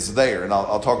it's there. And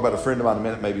I'll talk about a friend of mine in a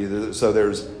minute maybe. So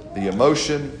there's the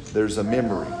emotion, there's a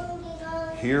memory.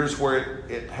 Here's where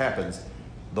it happens.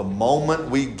 The moment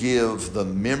we give the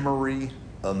memory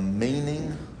a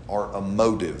meaning or a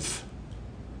motive,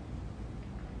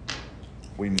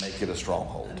 we make it a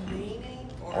stronghold. A meaning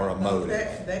Or a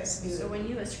motive. That's good. So when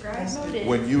you ascribe That's good. motive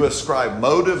When you ascribe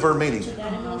motive or meaning, to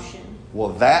that emotion, well,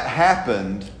 that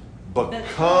happened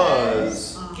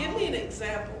because Give me an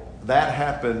example. that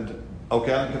happened.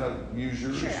 Okay, I'm going to use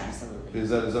yours. sure, absolutely. Is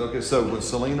that okay? So when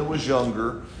Selena was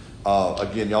younger,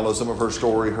 again, y'all know some of her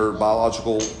story. Her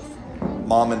biological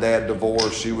mom and dad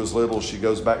divorced. She was little. She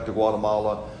goes back to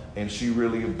Guatemala, and she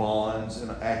really bonds,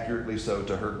 and accurately so,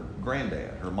 to her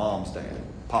granddad, her mom's dad,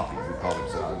 Poppy. We call him.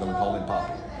 So I'm going to call him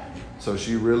Poppy. So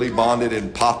she really bonded,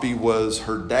 and Poppy was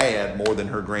her dad more than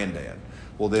her granddad.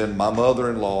 Well, then my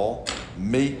mother-in-law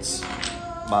meets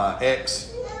my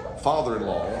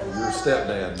ex-father-in-law, your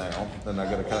stepdad now, and I'm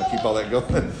going to kind of keep all that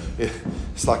going.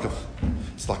 It's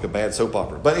like a bad soap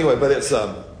opera. But anyway, it's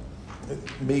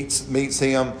meets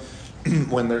him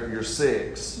when you're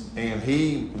 6,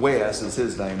 and Wes is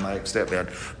his name, my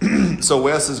ex-stepdad. So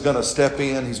Wes is going to step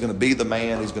in. He's going to be the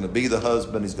man. He's going to be the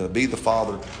husband. He's going to be the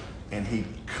father, and he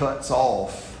cuts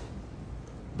off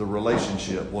the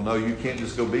relationship. Well, no, you can't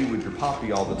just go be with your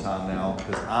poppy all the time now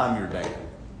because I'm your dad.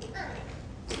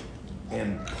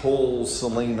 and pulls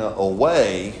Selena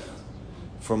away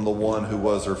from the one who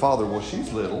was her father. Well,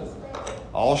 she's little.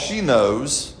 All she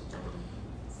knows,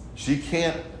 she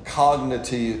can't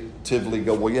cognitively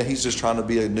go, well, yeah, he's just trying to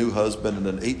be a new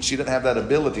husband. She didn't have that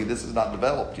ability. This is not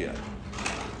developed yet.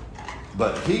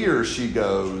 But here she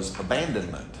goes,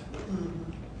 abandonment.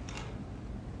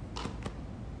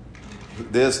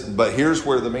 But here's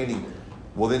where the meaning,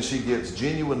 well, then she gets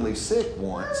genuinely sick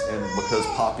once, and because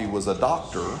Poppy was a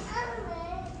doctor,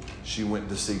 she went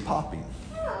to see Poppy.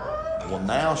 Well,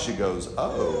 now she goes,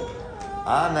 oh,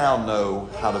 I now know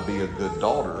how to be a good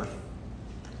daughter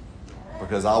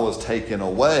because I was taken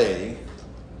away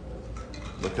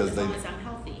because As long as I'm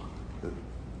healthy,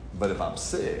 But if I'm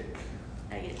sick,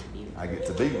 I get to be with I get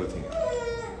to be with him.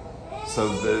 So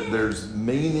there's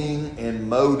meaning and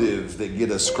motive that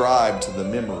get ascribed to the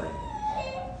memory.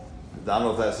 I don't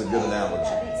know if that's a good analogy.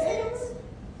 That makes sense.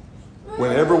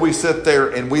 Whenever we sit there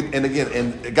and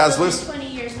guys, listen. 20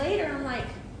 years later, I'm like,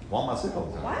 Why am I sick all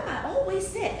the time? why am I always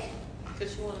sick?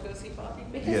 Because you want to go see Poppy?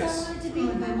 Because Yes. I wanted to be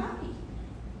with my puppy.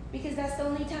 Because that's the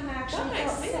only time I actually That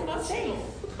makes felt me safe.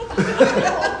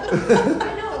 emotional.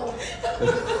 I know.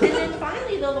 And then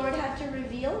finally the Lord had to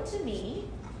reveal to me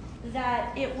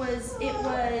that it was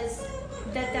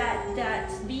that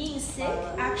being sick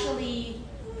actually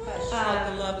Like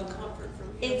the love and comfort from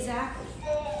him. exactly.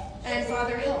 And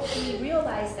Father helped me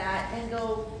realize that and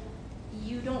go,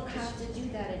 you don't have to do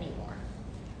that anymore.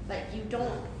 Like you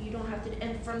don't have to.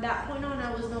 And from that point on,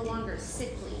 I was no longer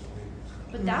sickly.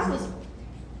 But that was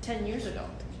 10 years ago.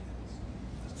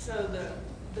 So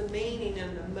the meaning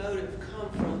and the motive come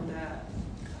from that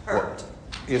hurt.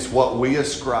 It's what we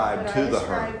ascribe But to I the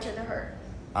ascribe hurt. to the hurt.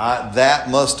 That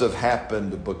must have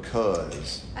happened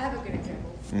because. I have a good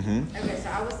example. Mm-hmm. Okay, so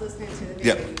I was listening to the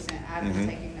Yep. video you sent. I've been Mhm.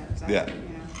 taking notes. Yeah.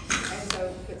 And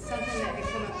so, but something that had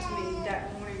come up to me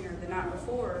that morning or the night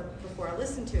before I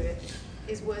listened to it,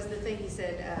 was the thing he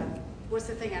said, what's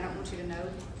the thing I don't want you to know?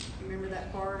 You remember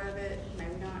that part of it?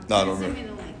 Maybe not. No, I don't Send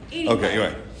remember. me the link. Anyway, Okay,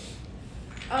 anyway.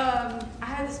 I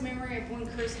had this memory of one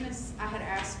Christmas I had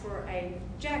asked for a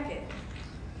jacket,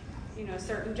 a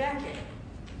certain jacket.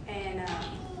 And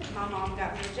my mom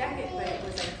got me a jacket, but it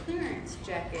was a clearance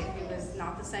jacket. It was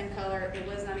not the same color. It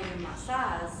was not even my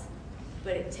size,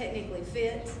 but it technically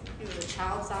fit. It was a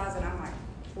child size, and I'm like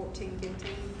 14, 15.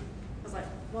 I was like,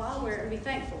 well, I'll wear it and be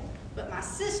thankful. But my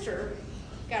sister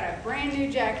got a brand new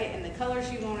jacket in the color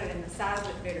she wanted and the size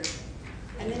that fit her.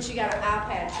 And then she got an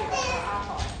iPad chip for her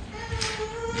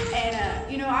iPod.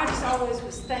 And, I just always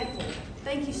was thankful.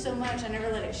 Thank you so much. I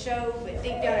never let it show, but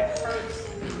deep down it hurts.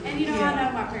 And, I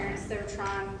know my parents, they were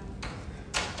trying.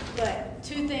 But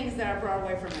two things that I brought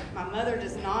away from it. My mother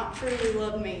does not truly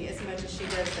love me as much as she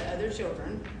does the other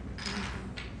children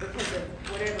because of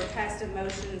whatever past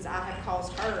emotions I have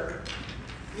caused her,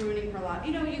 ruining her life.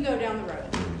 You go down the road.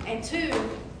 And two,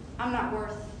 I'm not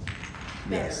worth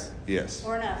better. Yes.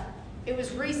 Or enough. It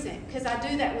was recent because I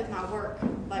do that with my work.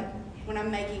 Like when I'm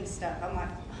making stuff, I'm like,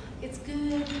 it's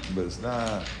good, But it's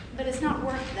not. but it's not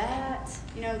worth that.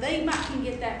 They can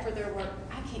get that for their work.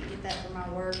 I can't get that for my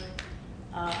work.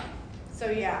 So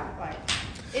yeah, like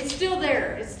it's still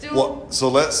there. It's still. Well,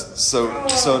 so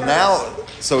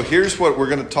here's what we're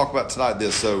going to talk about tonight.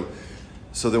 So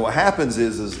then what happens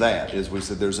is we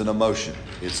said there's an emotion.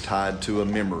 It's tied to a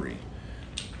memory.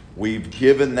 We've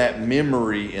given that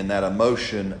memory and that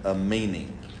emotion a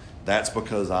meaning. That's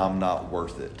because I'm not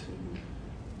worth it.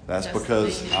 That's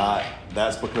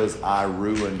because I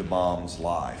ruined Mom's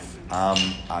life.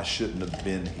 I shouldn't have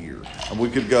been here. And we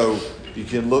could go, you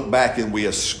can look back and we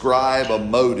ascribe a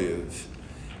motive.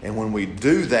 And when we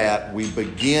do that, we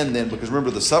begin then, because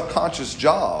remember the subconscious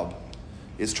job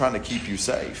is trying to keep you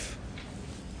safe.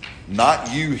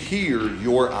 Not you here,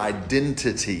 your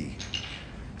identity.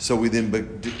 So we then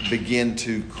begin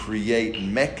to create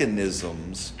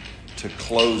mechanisms to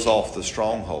close off the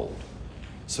stronghold.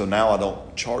 So now I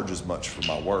don't charge as much for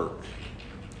my work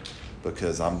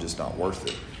because I'm just not worth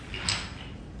it.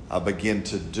 I begin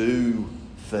to do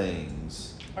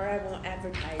things. Or I won't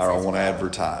advertise. Or I as won't well.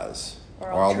 advertise.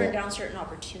 Or I'll turn down certain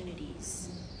opportunities.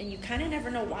 And you kind of never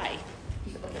know why.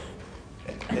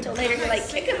 Until later you're like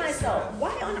kicking myself.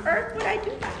 Why on earth would I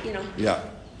do that? Yeah,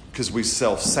 because we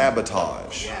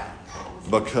self-sabotage.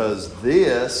 Because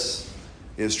this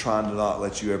is trying to not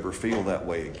let you ever feel that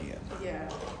way again. Yeah.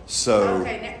 So.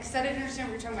 Okay, because I didn't understand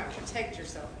what you're talking about. Protect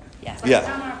yourself. Yeah. It's like,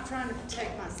 Yeah. I'm not trying to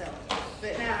protect myself,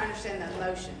 but now I understand the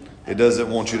emotion. It doesn't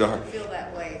want you to hurt. Feel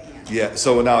that way again. Yeah.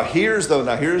 So here's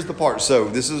the part. So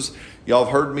this is, y'all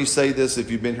have heard me say this if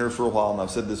you've been here for a while, and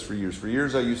I've said this for years. For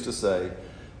years I used to say,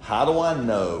 how do I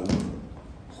know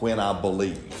when I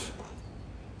believe?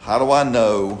 How do I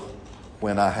know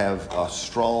when I have a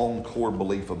strong core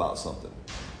belief about something?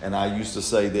 And I used to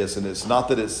say this, and it's not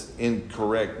that it's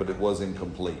incorrect, but it was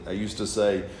incomplete. I used to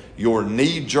say, your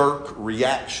knee-jerk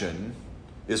reaction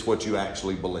is what you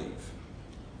actually believe.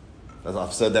 As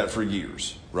I've said that for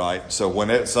years, right? So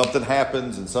when something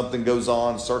happens and something goes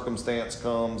on, circumstance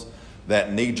comes,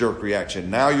 that knee-jerk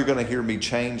reaction. Now you're going to hear me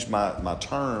change my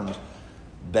terms.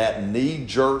 That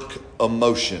knee-jerk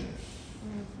emotion,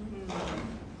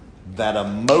 that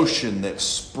emotion that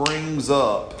springs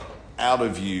up out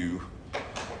of you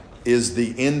is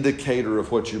the indicator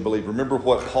of what you believe. Remember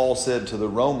what Paul said to the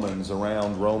Romans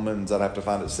around Romans, I'd have to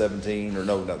find it 17, or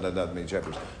no, not many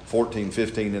chapters, 14,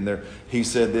 15 in there. He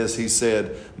said this, he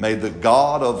said, may the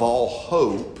God of all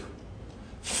hope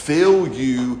fill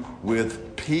you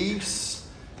with peace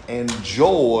and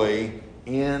joy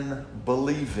in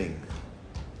believing.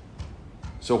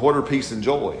 So what are peace and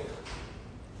joy?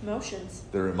 Emotions.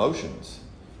 They're emotions.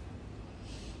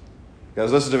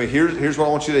 Guys, listen to me. Here's what I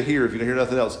want you to hear if you don't hear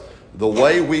nothing else. The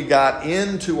way we got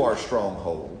into our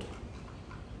stronghold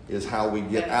is how we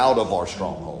get out of our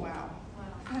stronghold. Wow.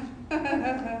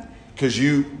 Because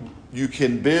you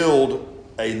can build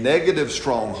a negative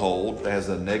stronghold that has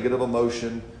a negative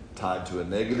emotion tied to a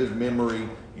negative memory.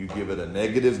 You give it a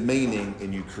negative meaning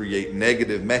and you create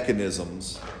negative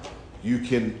mechanisms. You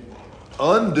can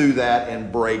undo that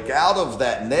and break out of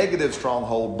that negative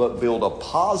stronghold, but build a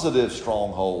positive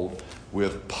stronghold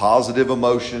with positive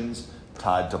emotions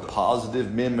tied to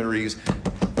positive memories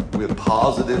with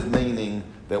positive meaning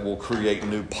that will create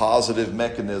new positive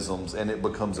mechanisms, and it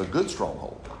becomes a good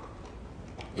stronghold.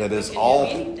 That is all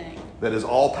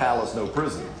palace, no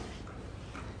prison.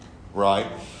 Right?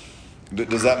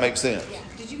 Does that make sense? Yeah.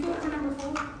 Did you go over number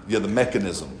 4? Yeah, the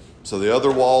mechanism. So the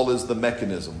other wall is the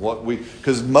mechanism.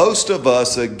 Because most of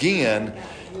us, again.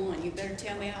 One, you better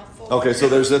tell me how full. Okay, so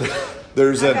there's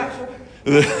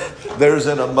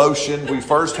an emotion. We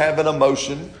first have an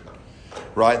emotion,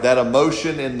 right? That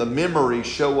emotion and the memory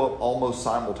show up almost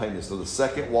simultaneously. So the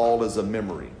second wall is a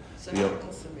memory. So now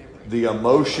it's a memory. The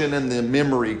emotion and the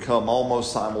memory come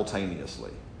almost simultaneously.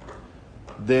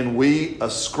 Then we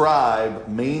ascribe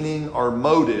meaning or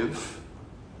motive.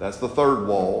 That's the third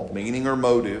wall, meaning or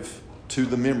motive, to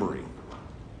the memory.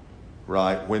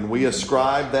 Right? When we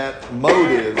ascribe that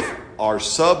motive, our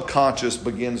subconscious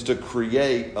begins to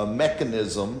create a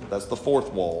mechanism, that's the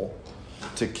fourth wall,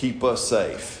 to keep us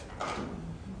safe.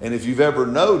 And if you've ever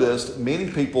noticed,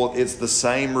 many people, it's the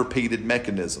same repeated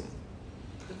mechanism.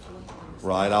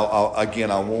 Right?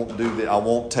 I won't do that. I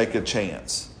won't take a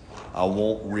chance. I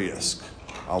won't risk.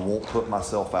 I won't put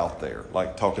myself out there.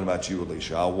 Like talking about you,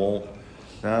 Alicia.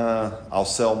 I'll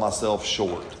sell myself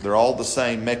short. They're all the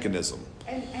same mechanism.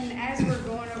 And as we're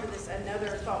going over this, another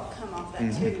thought come off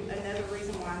that too. Another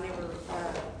reason why I never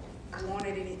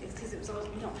wanted it is because it was always,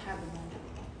 we don't have the money.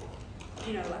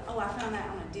 You know, like, oh, I found that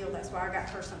on a deal. That's why I got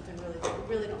her something really good.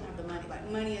 We really don't have the money. Like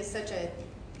money is such a,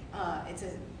 it's a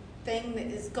thing that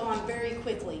is gone very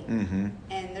quickly, and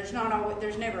there's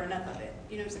never enough of it.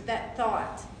 You know, so that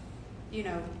thought, you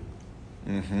know.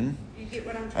 You get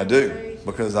what I'm trying to say? I do,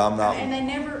 because I'm not. And they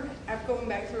never, I'm going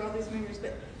back through all these memories,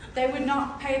 but they would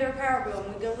not pay their power bill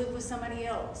and would go live with somebody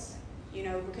else, you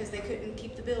know, because they couldn't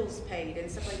keep the bills paid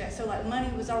and stuff like that. So like money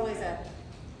was always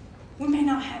we may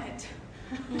not have it.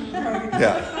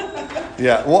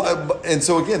 Yeah. Well, and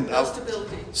so again, No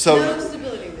stability. No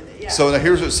stability with it, yeah. So now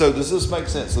so does this make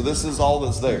sense? So this is all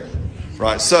that's there,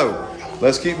 right? So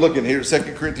let's keep looking here.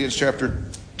 2 Corinthians chapter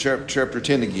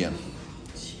 10 again.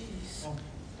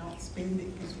 Don't spend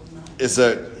it because we're not. It's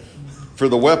for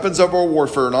the weapons of our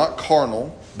warfare are not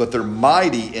carnal, but they're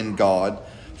mighty in God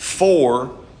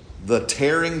for the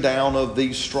tearing down of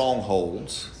these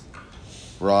strongholds,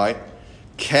 right?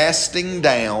 Casting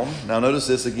down, now notice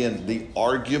this again, the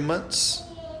arguments,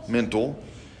 mental,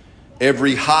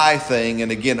 every high thing,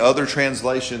 and again, other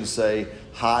translations say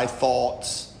high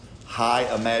thoughts,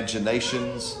 high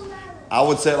imaginations. I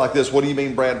would say it like this. What do you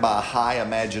mean, Brad, by a high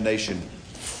imagination?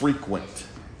 Frequent.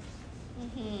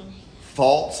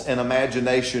 Thoughts and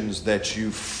imaginations that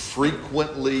you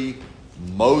frequently,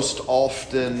 most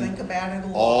often, Think about it a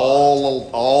lot.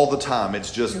 all the time. It's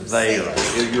just You're there.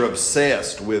 obsessed. You're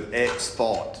obsessed with X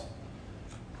thought.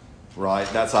 Right?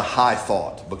 That's a high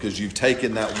thought because you've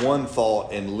taken that one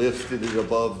thought and lifted it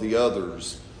above the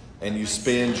others, and you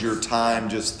spend your time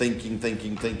just thinking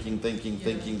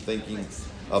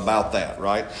about that,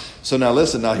 right? So now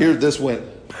listen, here this went,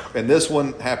 and this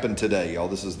one happened today, y'all.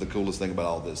 This is the coolest thing about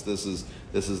all this. This is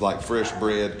like fresh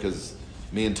bread because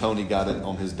me and Tony got it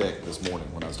on his deck this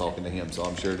morning when I was talking to him, so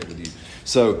I'm sharing it with you.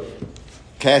 So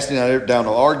Casting down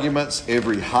arguments,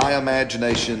 every high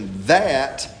imagination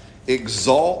that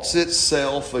exalts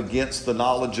itself against the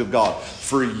knowledge of God.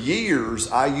 For years,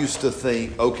 I used to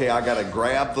think, okay, I got to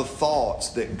grab the thoughts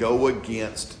that go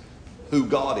against who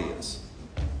God is.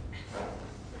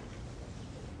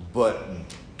 But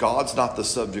God's not the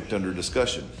subject under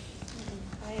discussion.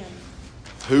 I am.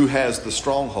 Who has the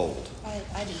stronghold?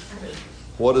 I do.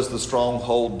 What is the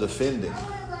stronghold defending?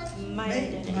 My Me,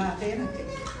 identity. my identity.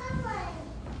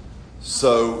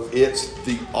 So it's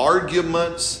the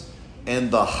arguments and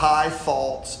the high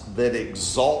thoughts that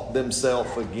exalt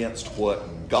themselves against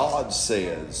what God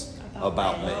says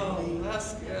about me. Oh,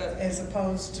 that's good. As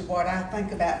opposed to what I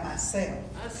think about myself.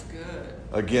 That's good.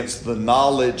 Against the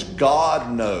knowledge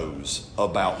God knows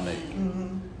about me.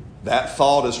 Mm-hmm. That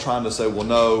thought is trying to say, well,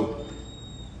 no,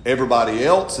 everybody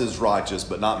else is righteous,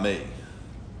 but not me.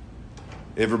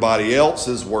 Everybody else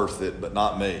is worth it, but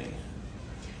not me.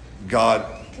 God,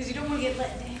 Because you don't want to get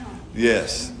let down.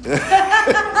 yes. You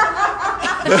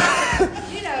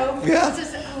know, Yeah. it's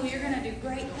just, oh, you're going to do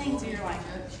great things. And you're like,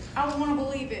 I don't want to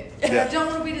believe it. Yeah. I don't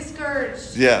want to be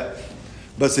discouraged. Yeah.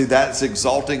 But see, that's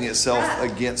exalting itself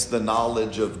Right. against the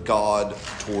knowledge of God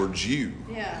towards you.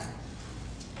 Yeah.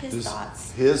 His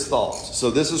thoughts. His thoughts.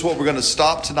 So this is what we're going to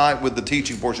stop tonight with the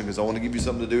teaching portion, because I want to give you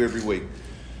something to do every week.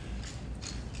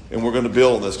 And we're going to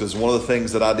build on this because it's one of the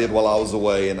things that I did while I was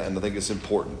away, and I think it's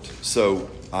important. So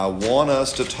I want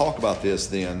us to talk about this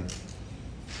then.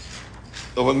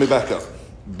 Oh, let me back up.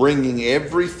 Bringing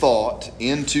every thought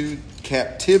into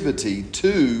captivity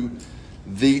to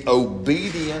the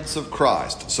obedience of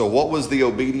Christ. So what was the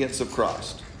obedience of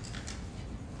Christ?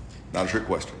 Not a trick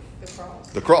question. The cross.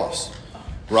 The cross.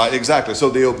 Right, exactly. So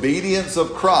the obedience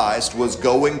of Christ was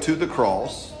going to the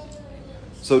cross.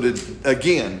 So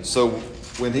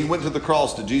when he went to the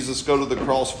cross, did Jesus go to the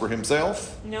cross for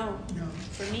himself? No. No.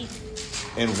 For me.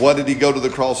 And what did he go to the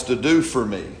cross to do for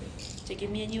me? To give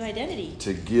me a new identity.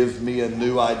 To give me a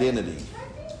new identity.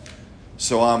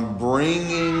 So I'm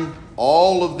bringing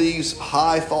all of these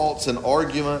high thoughts and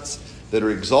arguments that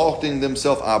are exalting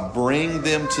themselves, I bring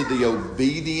them to the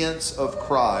obedience of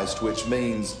Christ, which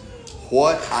means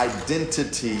what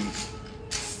identity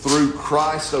through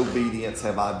Christ's obedience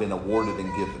have I been awarded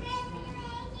and given?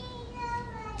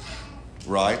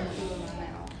 Right?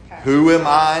 Who am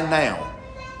I now?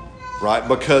 Right?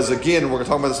 Because again, we're going to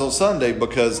talk about this on Sunday,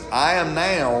 because I am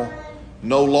now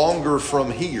no longer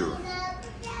from here.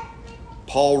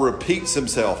 Paul repeats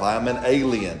himself. I am an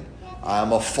alien. I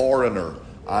am a foreigner.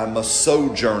 I am a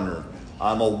sojourner.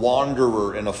 I'm a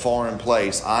wanderer in a foreign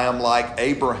place. I am like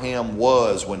Abraham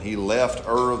was when he left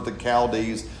Ur of the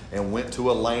Chaldees and went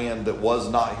to a land that was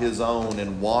not his own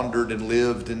and wandered and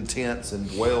lived in tents and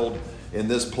dwelled in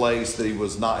this place that he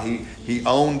was not. He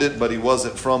owned it, but he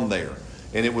wasn't from there.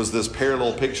 And it was this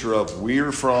parallel picture of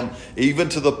we're from, even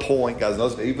to the point, guys,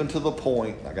 notice, even to the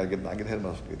point, I get ahead of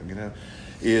myself,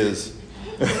 is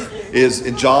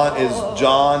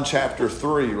John chapter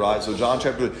 3, right? So John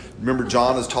chapter 3, remember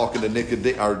John is talking to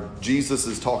Nicodemus, or Jesus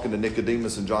is talking to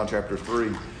Nicodemus in John chapter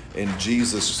 3, and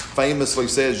Jesus famously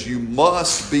says, you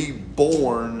must be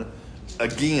born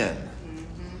again.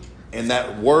 And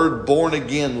that word born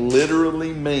again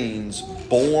literally means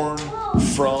born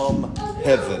from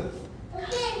heaven.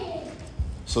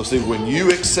 So see, when you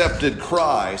accepted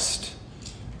Christ,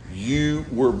 you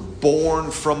were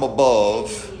born from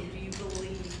above, Do you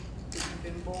believe that you've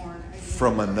been born again?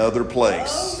 from another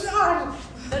place. Oh,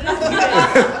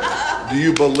 Do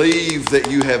you believe that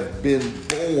you have been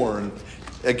born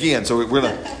again? So we're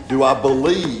gonna. Do I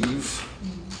believe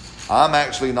I'm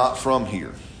actually not from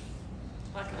here?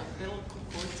 Like an umbilical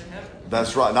cord to heaven.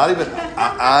 That's right. Not even.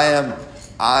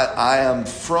 I am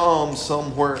from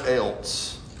somewhere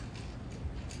else.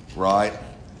 Right.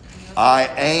 I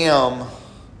am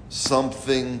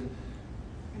something.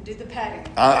 Do the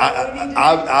pattern.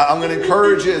 I'm going to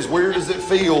encourage you, as weird as it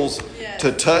feels, Yes.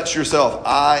 to touch yourself.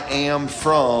 I am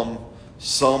from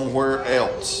somewhere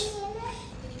else.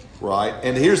 Right?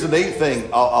 And here's the neat thing.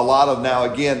 A lot of now,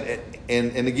 again,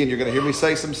 and again, you're going to hear me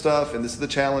say some stuff, and this is the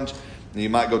challenge. And you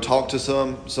might go talk to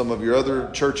some of your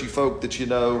other churchy folk that you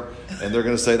know, and they're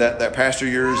going to say that pastor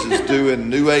of yours is doing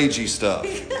new agey stuff.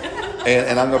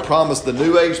 And I'm going to promise the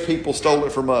new age people stole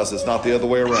it from us. It's not the other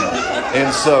way around.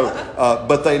 And so,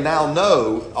 but they now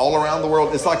know all around the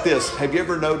world. It's like this. Have you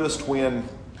ever noticed when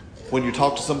you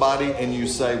talk to somebody and you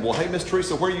say, well, hey, Miss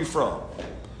Teresa, where are you from?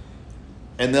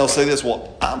 And they'll say this,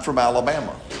 well, I'm from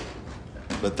Alabama.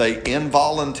 But they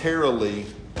involuntarily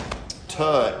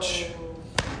touch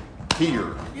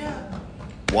here. Yeah.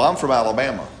 Well, I'm from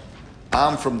Alabama.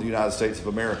 I'm from the United States of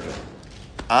America.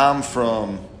 I'm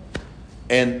from...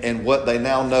 And what they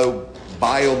now know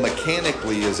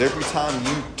biomechanically is every time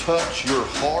you touch your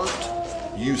heart,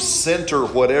 you center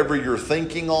whatever you're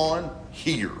thinking on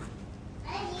here.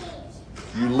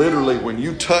 You literally, when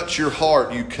you touch your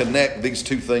heart, you connect these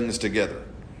two things together.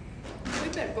 We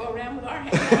better go around with our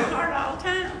hand on our heart all the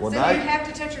time. Well, So now you have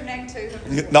to touch your neck too.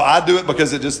 no, I do it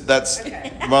because it just, that's,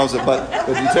 Okay.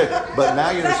 but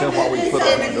now you understand why we put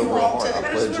our hand over our heart. I But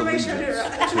I just pledge wanna make sure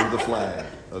allegiance you're right. to the flag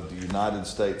of the United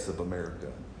States of America.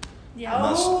 Yeah.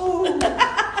 Oh. What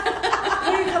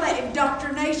do you call that?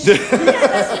 Indoctrination. Yeah,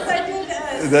 that's what they did to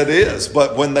us. That is,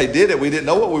 but when they did it, we didn't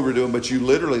know what we were doing, but you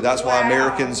literally, that's why Wow.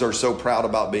 Americans are so proud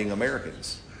about being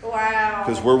Americans. Wow.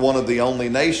 Because we're one of the only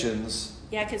nations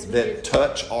Yeah, because we that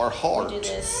touch our we heart. do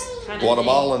this kind of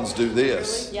Guatemalans do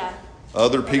this. thing. Yeah,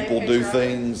 Other they people do patriotic?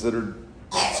 things that are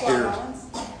scary.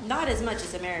 not as much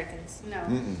as Americans. No.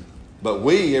 But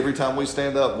we, every time we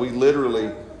stand up, we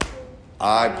literally,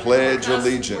 I pledge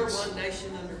allegiance. We're one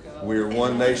nation under God. We're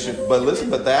one nation. But listen,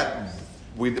 but that,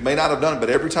 we may not have done it, but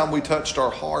every time we touched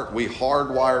our heart, we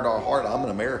hardwired our heart. I'm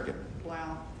an American.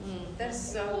 Wow. That's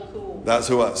so cool. That's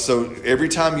who I, so every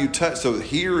time you touch, so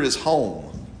here is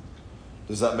home.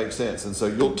 Does that make sense? And so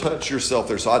you'll touch yourself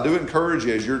there. So I do encourage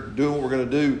you as you're doing what we're going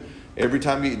to do, every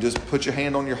time you just put your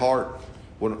hand on your heart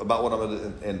about what I'm going to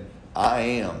do. And I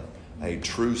am a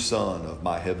true son of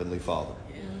my heavenly Father,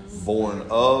 born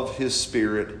of his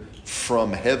Spirit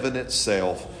from heaven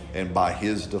itself and by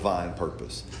his divine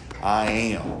purpose. I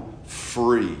am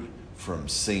free from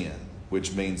sin,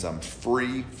 which means I'm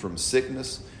free from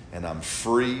sickness and I'm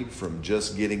free from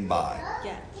just getting by.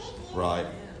 Yeah. Right?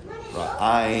 Right.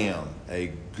 I am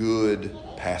a good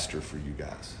pastor for you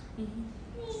guys.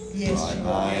 Yes, Right? you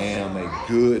I are. am a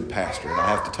good pastor. And I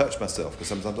have to touch myself because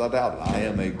sometimes I doubt it. I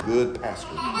am a good pastor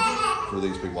for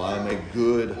these people. I am a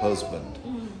good husband.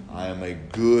 I am a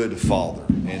good father.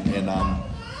 And I'm,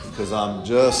 because I'm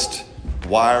just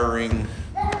wiring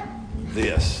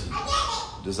this.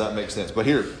 Does that make sense? But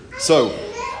here, so,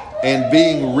 and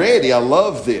being ready, I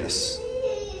love this,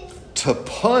 to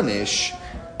punish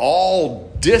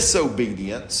all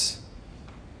disobedience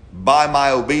by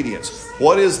my obedience.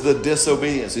 What is the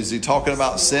disobedience? Is he talking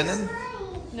about sinning?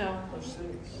 No.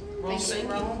 Wrong thinking.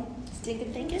 Wrong.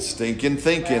 Stinking thinking? Stinking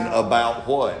thinking about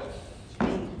what?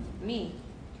 Me.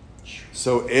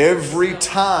 So every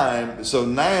time, so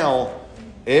now,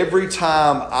 every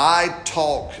time I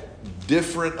talk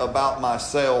different about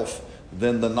myself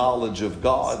than the knowledge of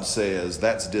God says,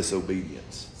 that's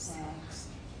disobedience.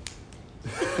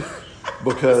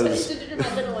 Because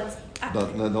My little ones.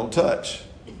 don't touch.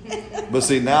 But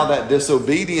see, now that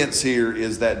disobedience here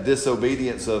is that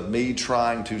disobedience of me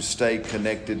trying to stay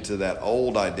connected to that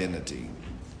old identity,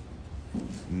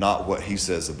 not what he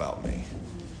says about me.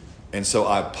 And so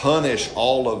I punish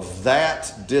all of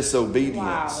that disobedience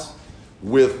Wow.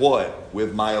 with what?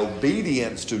 With my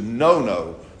obedience to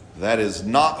no, that is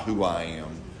not who I am.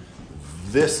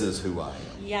 This is who I am.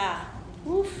 Yeah.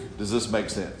 Oof. Does this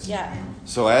make sense? Yeah.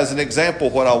 So as an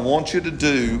example, what I want you to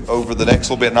do over the next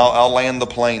little bit, and I'll land the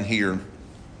plane here,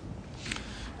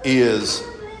 is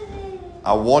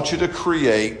I want you to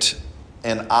create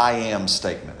an I am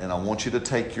statement. And I want you to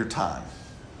take your time.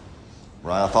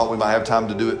 Right? I thought we might have time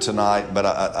to do it tonight, but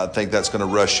I think that's going to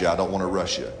rush you. I don't want to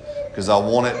rush you. Because I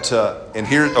want it to, and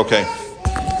here, okay.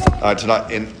 All right,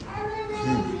 tonight, and,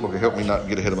 okay, help me not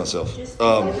get ahead of myself.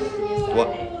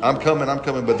 Well, I'm coming,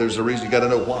 but there's a reason. You got to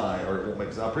know why, or it won't make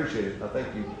sense. I appreciate it. I thank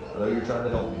you. I know you're trying to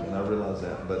help me, and I realize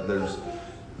that. But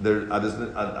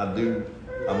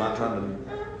I'm not trying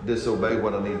to disobey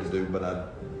what I need to do, but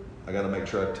I got to make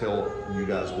sure I tell you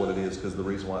guys what it is, because the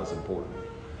reason why it's important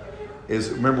is,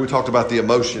 remember we talked about the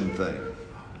emotion thing,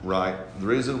 right? The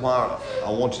reason why I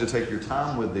want you to take your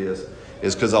time with this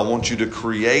is because I want you to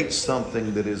create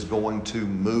something that is going to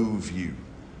move you.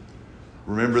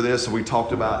 Remember this? We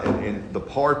talked about, and the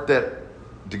part that,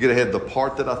 to get ahead, the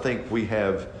part that I think we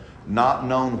have not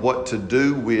known what to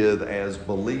do with as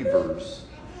believers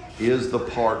is the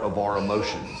part of our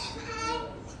emotions.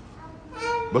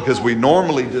 Because we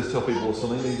normally just tell people, well,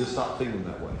 Selena, you just stop feeling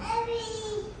that way.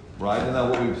 Right? And now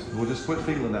we'll just quit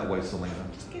feeling that way, Selena.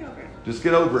 Just get over it. Just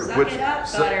get over it. Suck it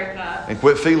up, Buttercup. And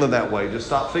quit feeling that way. Just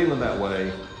stop feeling that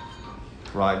way.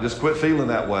 Right? Just quit feeling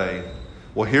that way.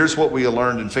 Well, here's what we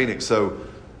learned in Phoenix. So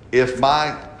if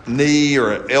my knee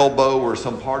or an elbow or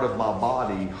some part of my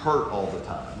body hurt all the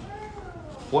time,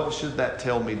 what should that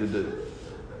tell me to do?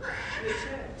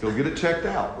 Go get it checked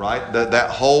out, right? That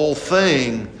whole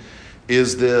thing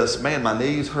is this, man, my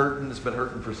knee's hurting. It's been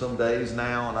hurting for some days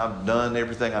now, and I've done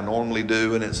everything I normally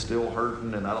do, and it's still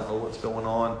hurting, and I don't know what's going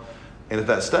on. And if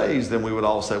that stays, then we would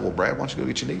all say, well, Brad, why don't you go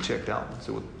get your knee checked out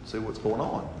and see what's going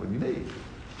on with your knee.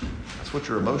 That's what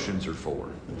your emotions are for.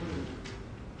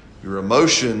 Your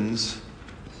emotions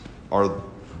are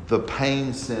the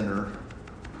pain center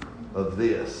of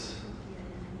this,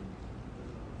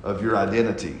 of your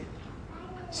identity.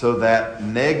 So that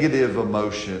negative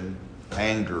emotion,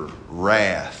 anger,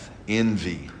 wrath,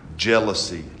 envy,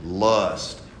 jealousy,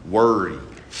 lust, worry,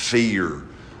 fear,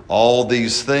 all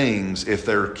these things, if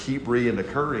they keep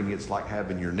reoccurring, it's like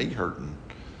having your knee hurting.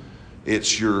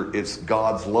 It's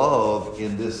God's love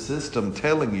in this system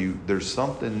telling you there's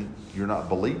something you're not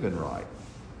believing right.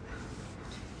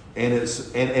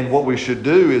 And what we should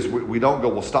do is we don't go,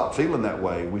 well, stop feeling that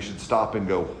way. We should stop and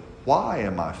go, why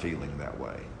am I feeling that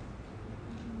way?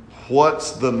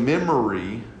 What's the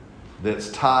memory that's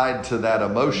tied to that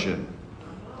emotion?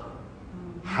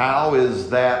 How is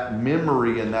that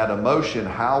memory and that emotion,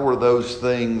 how are those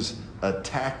things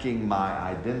attacking my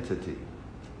identity?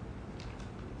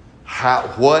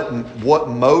 What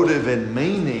motive and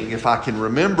meaning, if I can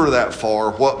remember that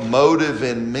far, what motive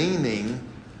and meaning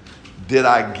did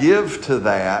I give to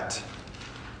that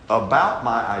about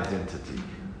my identity?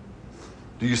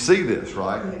 Do you see this,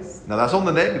 right? Yes. Now that's on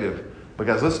the negative,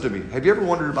 because listen to me. Have you ever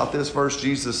wondered about this verse?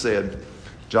 Jesus said,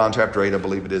 John chapter 8, I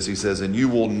believe it is, he says, and you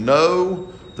will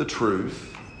know the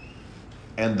truth,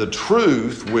 and the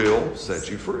truth will set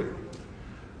you free.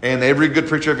 And every good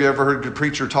preacher, have you ever heard a good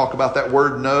preacher talk about that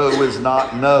word know is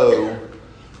not know?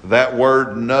 That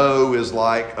word know is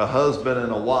like a husband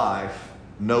and a wife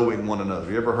knowing one another.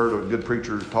 Have you ever heard a good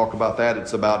preacher talk about that?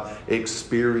 It's about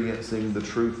experiencing the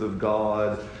truth of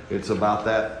God. It's about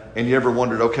that. And you ever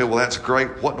wondered, okay, well, that's great.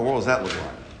 What in the world does that look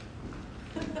like?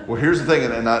 Well, here's the thing,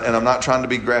 and I'm not trying to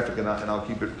be graphic, and I'll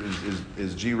keep it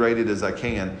as G-rated as I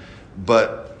can,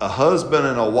 but a husband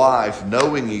and a wife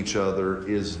knowing each other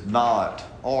is not,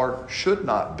 or should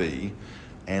not be,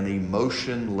 an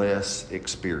emotionless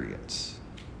experience.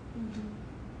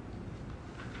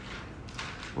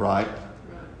 Right?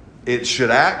 It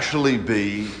should actually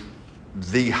be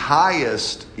the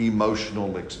highest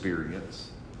emotional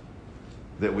experience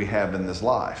that we have in this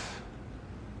life.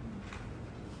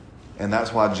 And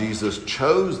that's why Jesus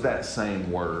chose that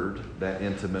same word, that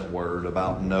intimate word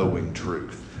about knowing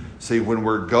truth. See, when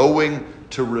we're going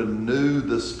to renew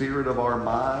the spirit of our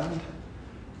mind,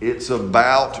 it's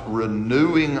about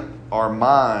renewing our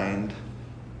mind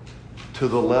to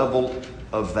the level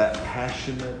of that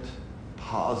passionate,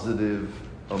 positive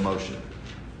emotion.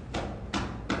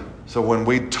 So when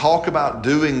we talk about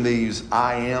doing these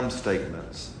I am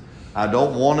statements, I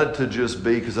don't want it to just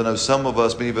be, because I know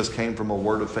many of us came from a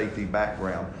word of faithy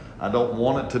background. I don't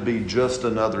want it to be just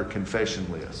another confession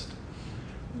list.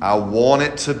 I want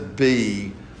it to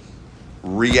be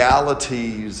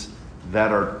realities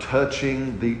that are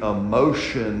touching the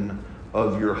emotion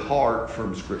of your heart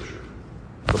from Scripture,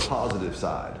 the positive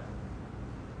side.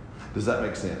 Does that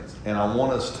make sense? And I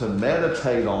want us to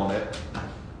meditate on it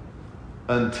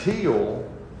until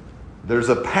there's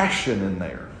a passion in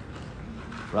there.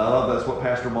 Right? I love that's what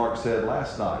Pastor Mark said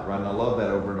last night, right? And I love that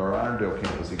over at our Irondale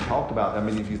campus. He talked about, I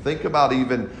mean, if you think about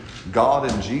even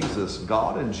God and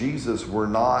Jesus were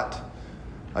not,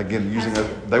 again,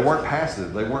 they weren't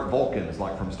passive. They weren't Vulcans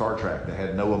like from Star Trek. They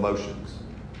had no emotions.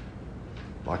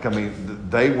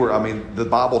 The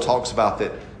Bible talks about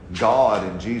that God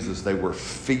and Jesus, they were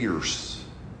fierce.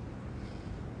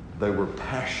 They were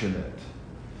passionate.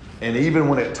 And even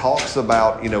when it talks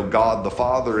about, God the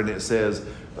Father, and it says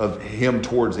of him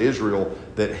towards Israel,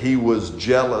 that he was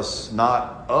jealous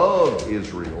not of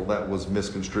Israel, that was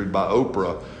misconstrued by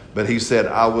Oprah, but he said,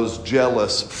 I was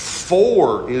jealous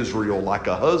for Israel like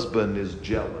a husband is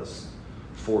jealous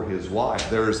for his wife.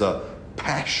 There's a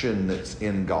passion that's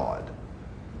in God.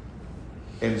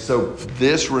 And so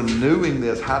renewing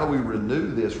this, how do we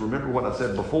renew this? Remember what I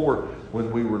said before,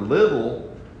 when we were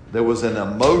little, there was an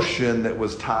emotion that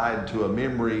was tied to a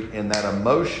memory, and that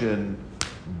emotion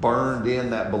burned in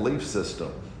that belief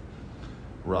system,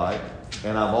 right?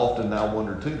 And I've often now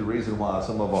wondered too, the reason why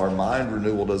some of our mind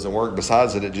renewal doesn't work,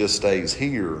 besides that it just stays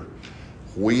here,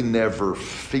 we never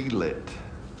feel it.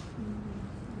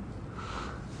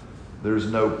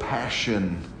 There's no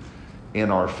passion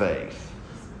in our faith.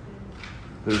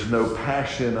 There's no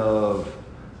passion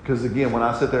because again, when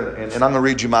I sit there, and I'm going to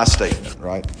read you my statement,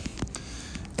 right?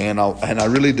 And I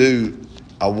really do,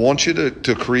 I want you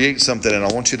to create something, and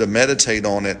I want you to meditate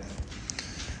on it,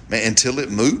 man, until it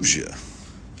moves you.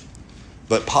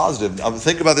 But positive.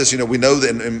 Think about this, we know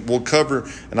that, and we'll cover,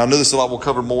 and I know this a lot, we'll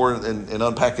cover more and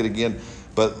unpack it again.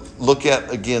 But look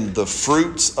at, again, the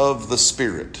fruits of the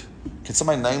Spirit. Can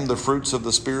somebody name the fruits of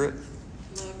the Spirit?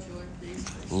 Love, joy,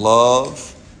 peace,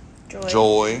 love,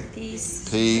 joy, peace,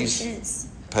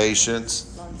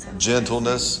 patience,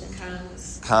 gentleness,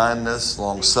 kindness,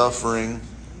 long-suffering,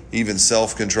 even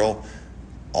self-control.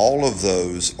 All of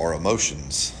those are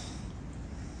emotions.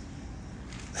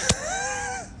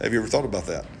 Have you ever thought about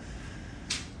that?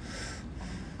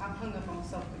 I'm hung up on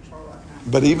self-control right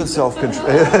now. But even self-control,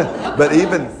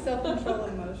 Self-control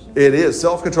emotion. it is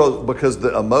self-control, because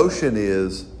the emotion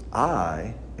is,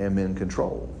 I am in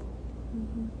control.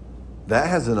 That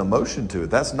has an emotion to it.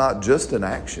 That's not just an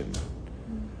action.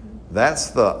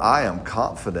 That's I am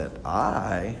confident.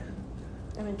 I'm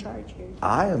in charge here.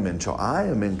 I am in charge. I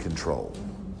am in control.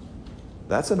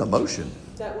 That's an emotion.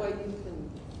 That way you can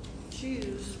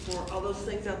choose for all those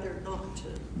things out there not to.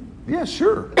 Yeah,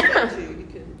 sure. You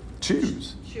can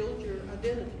Choose. shield your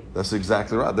identity. That's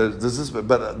exactly right.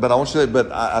 But I want you to.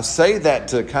 But I say that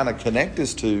to kind of connect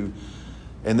us to,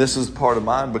 and this is part of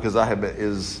mine because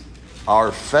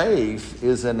our faith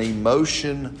is an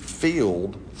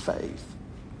emotion-filled faith.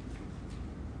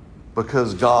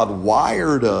 Because God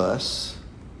wired us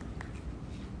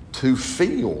to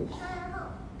feel,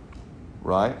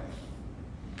 right?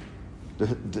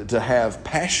 To have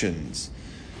passions.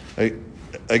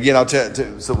 Again, I'll tell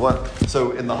you.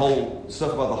 So in the whole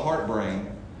stuff about the heart brain,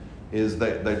 is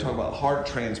they talk about heart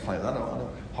transplants. I know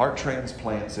heart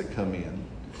transplants that come in,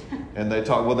 and they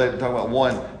talk about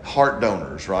one, heart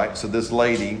donors, right? So this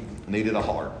lady needed a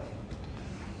heart.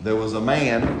 There was a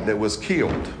man that was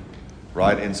killed,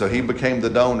 right? And so he became the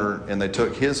donor, and they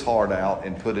took his heart out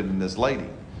and put it in this lady.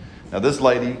 Now this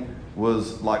lady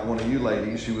was like one of you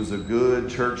ladies. She was a good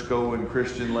church-going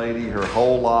Christian lady her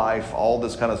whole life, all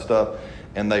this kind of stuff.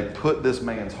 And they put this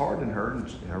man's heart in her, and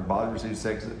her body receives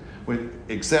sex.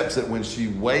 Accepts it. When she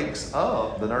wakes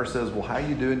up, the nurse says, well, how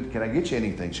you doing? Can I get you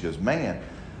anything? She goes, man,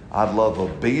 I'd love a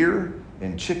beer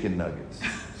and chicken nuggets.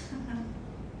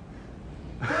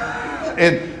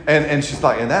 and she's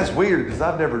like, and that's weird because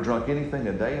I've never drunk anything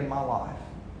a day in my life.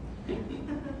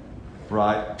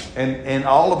 Right? And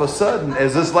all of a sudden,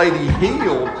 as this lady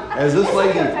healed, as this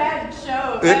lady... Bad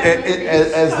show.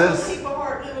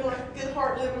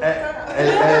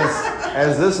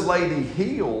 As this lady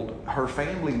healed, her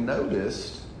family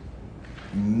noticed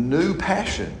new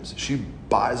passions. She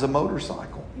buys a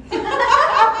motorcycle. She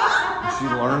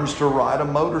learns to ride a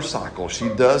motorcycle. She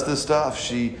does this stuff.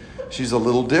 She's a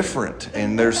little different,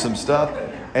 and there's some stuff.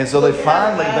 And so they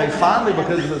finally,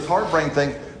 because of this heart brain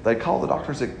thing, they called the doctor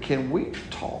and said, can we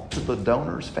talk to the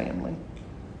donor's family?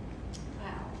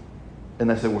 Wow. And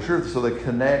they said, well, sure. So they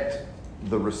connect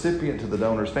the recipient to the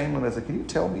donor's family. And they said, can you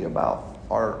tell me about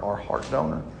our heart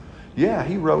donor? Yeah,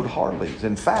 he rode Harleys.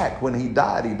 In fact, when he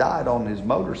died on his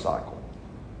motorcycle.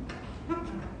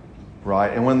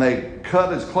 Right? And when they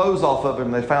cut his clothes off of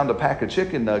him, they found a pack of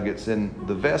chicken nuggets in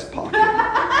the vest pocket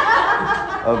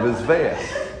of his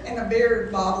vest. And a beer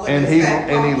bottle. And he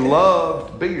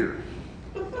loved beer.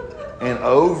 And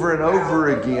over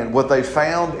again, what they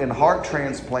found in heart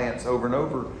transplants over and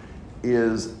over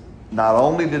is not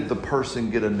only did the person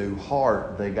get a new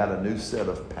heart, they got a new set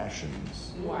of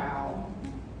passions. Wow.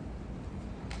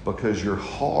 Because your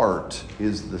heart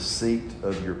is the seat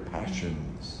of your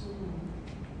passions.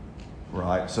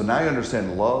 Right? So now you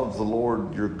understand, love the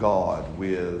Lord your God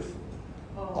with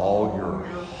all your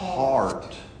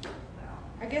heart.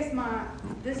 I guess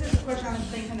this is the question I was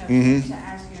thinking of to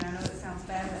ask you, and I know it sounds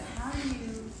bad, but how do you,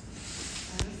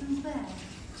 this sounds bad,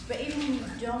 but even when you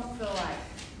don't feel like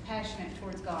passionate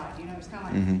towards God, it's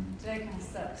kind of like, today kind of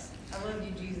sucks. I love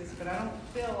you, Jesus, but I don't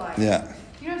feel like, you know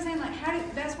what I'm saying?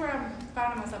 Like, that's where I'm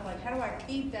finding myself, like, how do I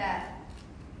keep that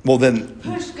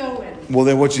push going? Well,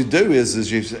 then what you do is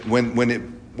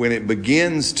when it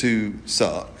begins to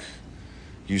suck,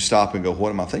 you stop and go, what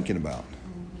am I thinking about?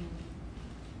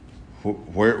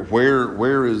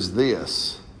 Where is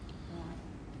this?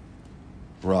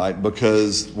 Right?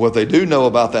 Because what they do know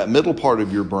about that middle part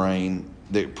of your brain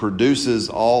that produces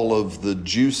all of the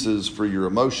juices for your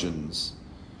emotions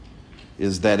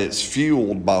is that it's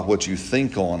fueled by what you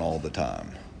think on all the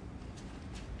time.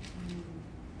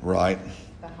 Right?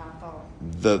 The high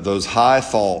thought. Those high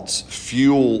thoughts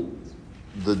fuel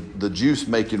the juice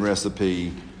making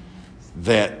recipe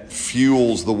that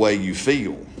fuels the way you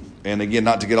feel. And again,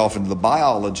 not to get off into the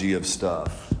biology of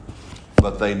stuff,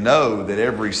 but they know that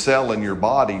every cell in your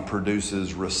body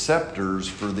produces receptors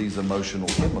for these emotional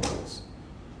chemicals.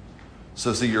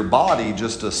 So see, your body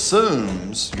just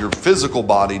assumes, your physical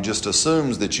body just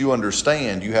assumes that you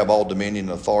understand you have all dominion,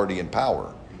 authority, and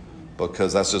power.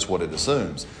 Because that's just what it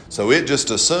assumes. So it just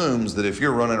assumes that if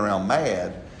you're running around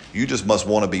mad, you just must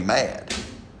want to be mad.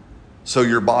 So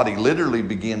your body literally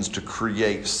begins to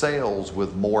create cells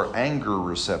with more anger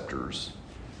receptors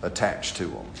attached to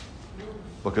them.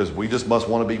 Because we just must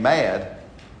want to be mad.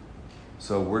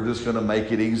 So we're just going to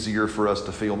make it easier for us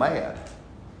to feel mad,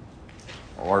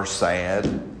 or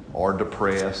sad, or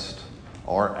depressed,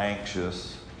 or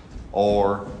anxious,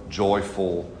 or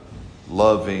joyful,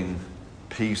 loving,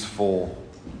 peaceful,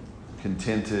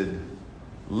 contented.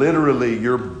 Literally,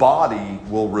 your body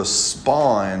will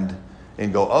respond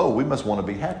and go, oh, we must want to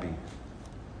be happy.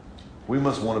 We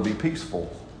must want to be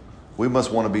peaceful. We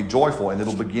must want to be joyful. And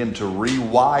it'll begin to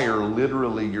rewire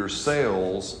literally your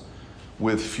cells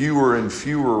with fewer and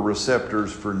fewer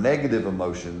receptors for negative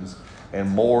emotions and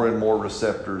more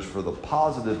receptors for the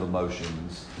positive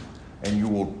emotions. And you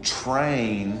will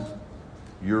train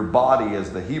your body,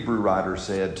 as the Hebrew writer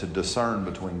said, to discern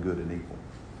between good and evil.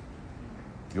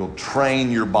 You'll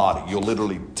train your body. You'll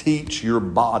literally teach your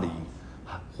body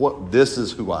this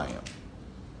is who I am.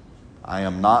 I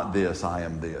am not this, I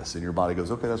am this. And your body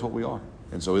goes, okay, that's what we are.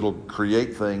 And so it'll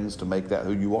create things to make that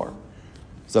who you are.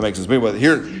 Does that make sense? But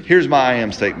here's my I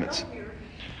am statements.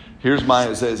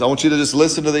 It says, I want you to just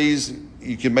listen to these.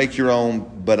 You can make your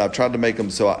own, but I've tried to make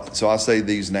them. So I say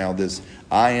these now. This,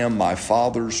 I am my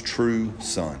Father's true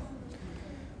son,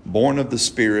 born of the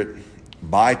Spirit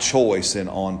by choice and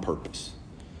on purpose.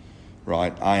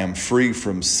 Right? I am free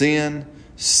from sin,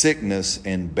 sickness,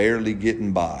 and barely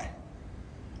getting by.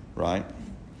 Right?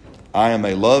 I am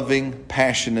a loving,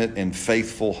 passionate, and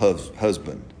faithful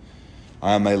husband.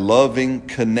 I am a loving,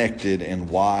 connected, and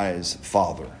wise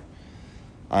father.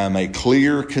 I am a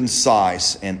clear,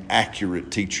 concise, and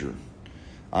accurate teacher.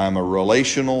 I am a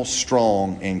relational,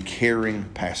 strong, and caring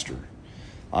pastor.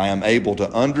 I am able to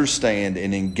understand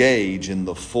and engage in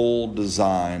the full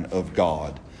design of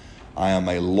God. I am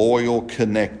a loyal,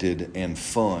 connected, and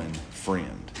fun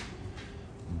friend.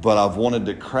 But I've wanted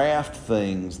to craft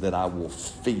things that I will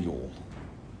feel.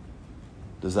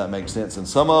 Does that make sense? And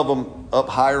some of them up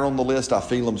higher on the list, I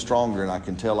feel them stronger, and I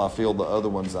can tell I feel the other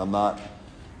ones I'm not.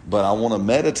 But I want to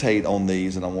meditate on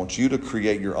these, and I want you to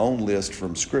create your own list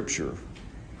from Scripture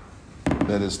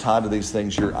that is tied to these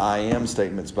things, your I am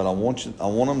statements. But I want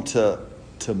them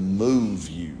to move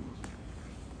you.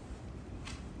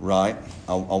 Right?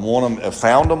 I want them. I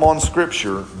found them on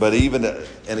Scripture, but even,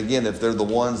 and again, if they're the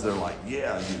ones that are like,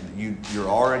 yeah, you're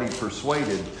already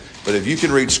persuaded. But if you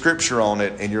can read Scripture on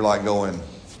it and you're like going,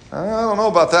 I don't know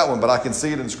about that one, but I can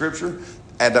see it in Scripture,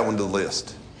 add that one to the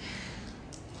list.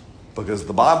 Because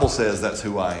the Bible says that's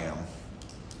who I am.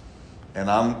 And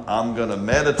I'm going to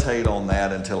meditate on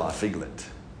that until I feel it.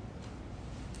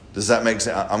 Does that make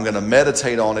sense? I'm going to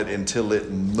meditate on it until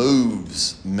it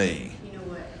moves me. You know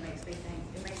what it makes me think?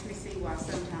 It makes me see why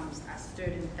sometimes I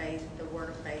stood in faith, the word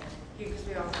of faith. Because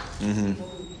we all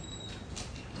people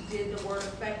who did the word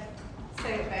of faith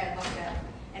say it bad like that.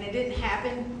 And it didn't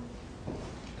happen.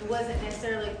 It wasn't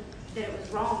necessarily that it was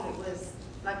wrong. It was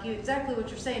like exactly what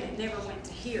you're saying. It never went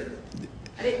to here.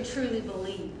 I didn't truly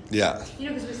believe. Yeah. You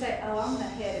know, because we say, oh, I'm the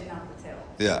head and not the tail.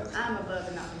 Yeah. I'm above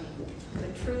and not beneath.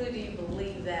 But truly, do you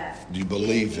believe that? Do you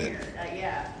believe it?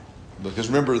 Yeah. Because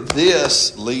remember,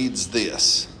 this leads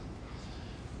this.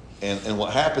 And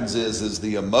what happens is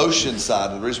the emotion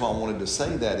side, and the reason why I wanted to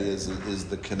say that is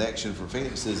the connection for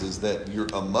Phoenix is that your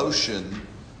emotion,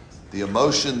 the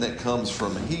emotion that comes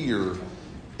from here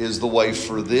is the way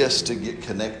for this to get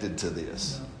connected to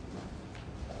this.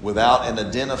 Without an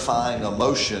identifying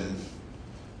emotion,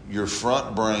 your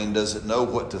front brain doesn't know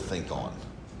what to think on.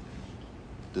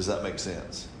 Does that make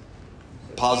sense?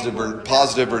 Positive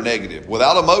or negative.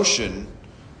 Without emotion,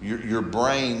 your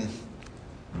brain,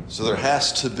 so there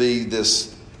has to be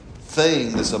this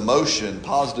thing, this emotion,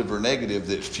 positive or negative,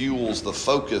 that fuels the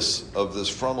focus of this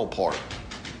frontal part,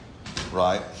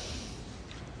 right?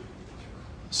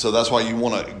 So that's why you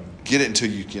want to get it until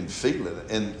you can feel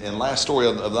it. And last story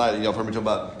of the night, y'all heard me talk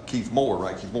about Keith Moore,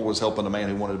 right? Keith Moore was helping a man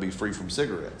who wanted to be free from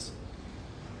cigarettes,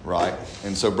 right?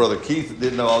 And so Brother Keith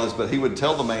didn't know all this, but he would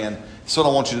tell the man, "This is what I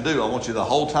want you to do. I want you the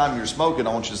whole time you're smoking,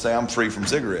 I want you to say, I'm free from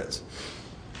cigarettes."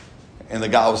 And the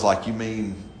guy was like, "You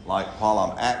mean like while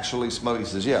I'm actually smoking?"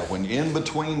 He says, "Yeah, when you're in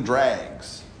between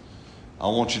drags, I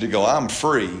want you to go, I'm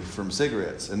free from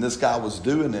cigarettes." And this guy was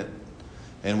doing it.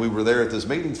 And we were there at this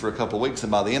meeting for a couple of weeks.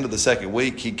 And by the end of the second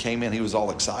week, he came in. He was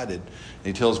all excited. And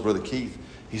he tells Brother Keith,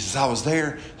 he says, I was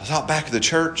out back of the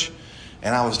church.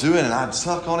 And I was doing it. And I'd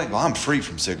suck on it. Well, I'm free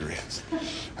from cigarettes.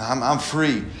 I'm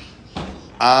free.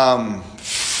 I'm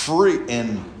free.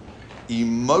 And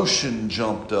emotion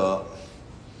jumped up.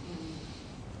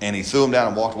 And he threw them down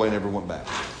and walked away and never went back.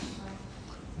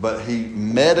 But he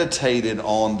meditated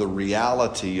on the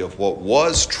reality of what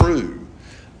was true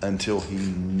until he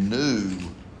knew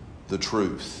the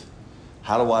truth.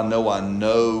 How do I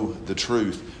know the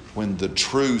truth? When the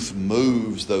truth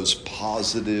moves those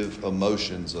positive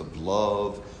emotions of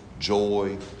love,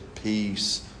 joy,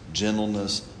 peace,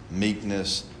 gentleness,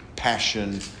 meekness,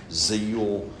 passion,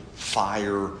 zeal,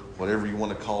 fire, whatever you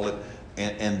want to call it,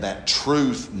 and that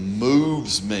truth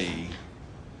moves me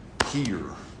here,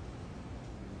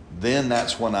 then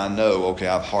that's when I know, okay,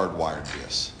 I've hardwired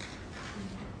this.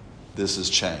 This has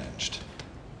changed,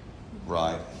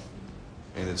 right?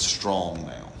 And it's strong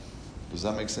now. Does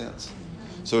that make sense?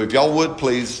 So if y'all would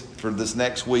please, for this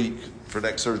next week, for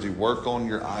next Thursday, work on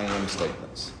your I am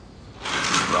statements.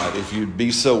 Right? If you'd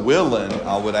be so willing,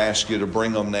 I would ask you to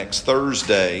bring them next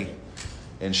Thursday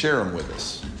and share them with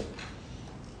us.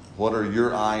 What are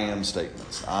your I am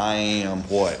statements? I am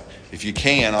what? If you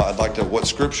can, I'd like to, what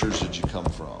scriptures did you come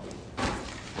from?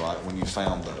 Right? When you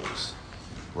found those.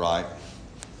 Right?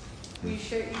 Will you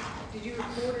share, did you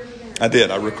record everything? I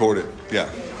did. I recorded. Yeah.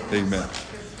 Amen.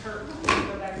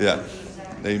 Yeah.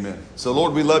 Amen. So,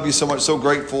 Lord, we love you so much. So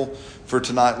grateful for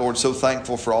tonight, Lord. So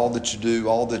thankful for all that you do,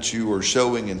 all that you are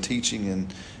showing and teaching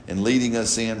and leading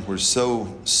us in. We're so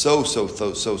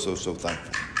thankful.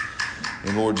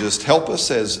 And Lord, just help us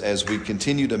as we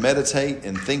continue to meditate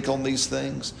and think on these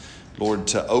things, Lord,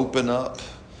 to open up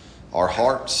our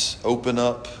hearts, open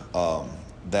up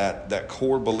that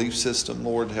core belief system.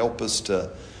 Lord, help us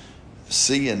to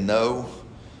see and know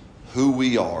who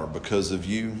we are because of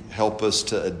you. Help us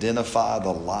to identify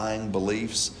the lying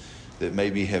beliefs that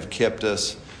maybe have kept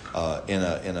us in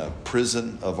a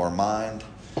prison of our mind.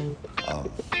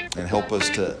 And help us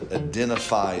to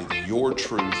identify your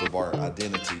truth of our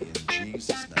identity in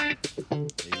Jesus' name.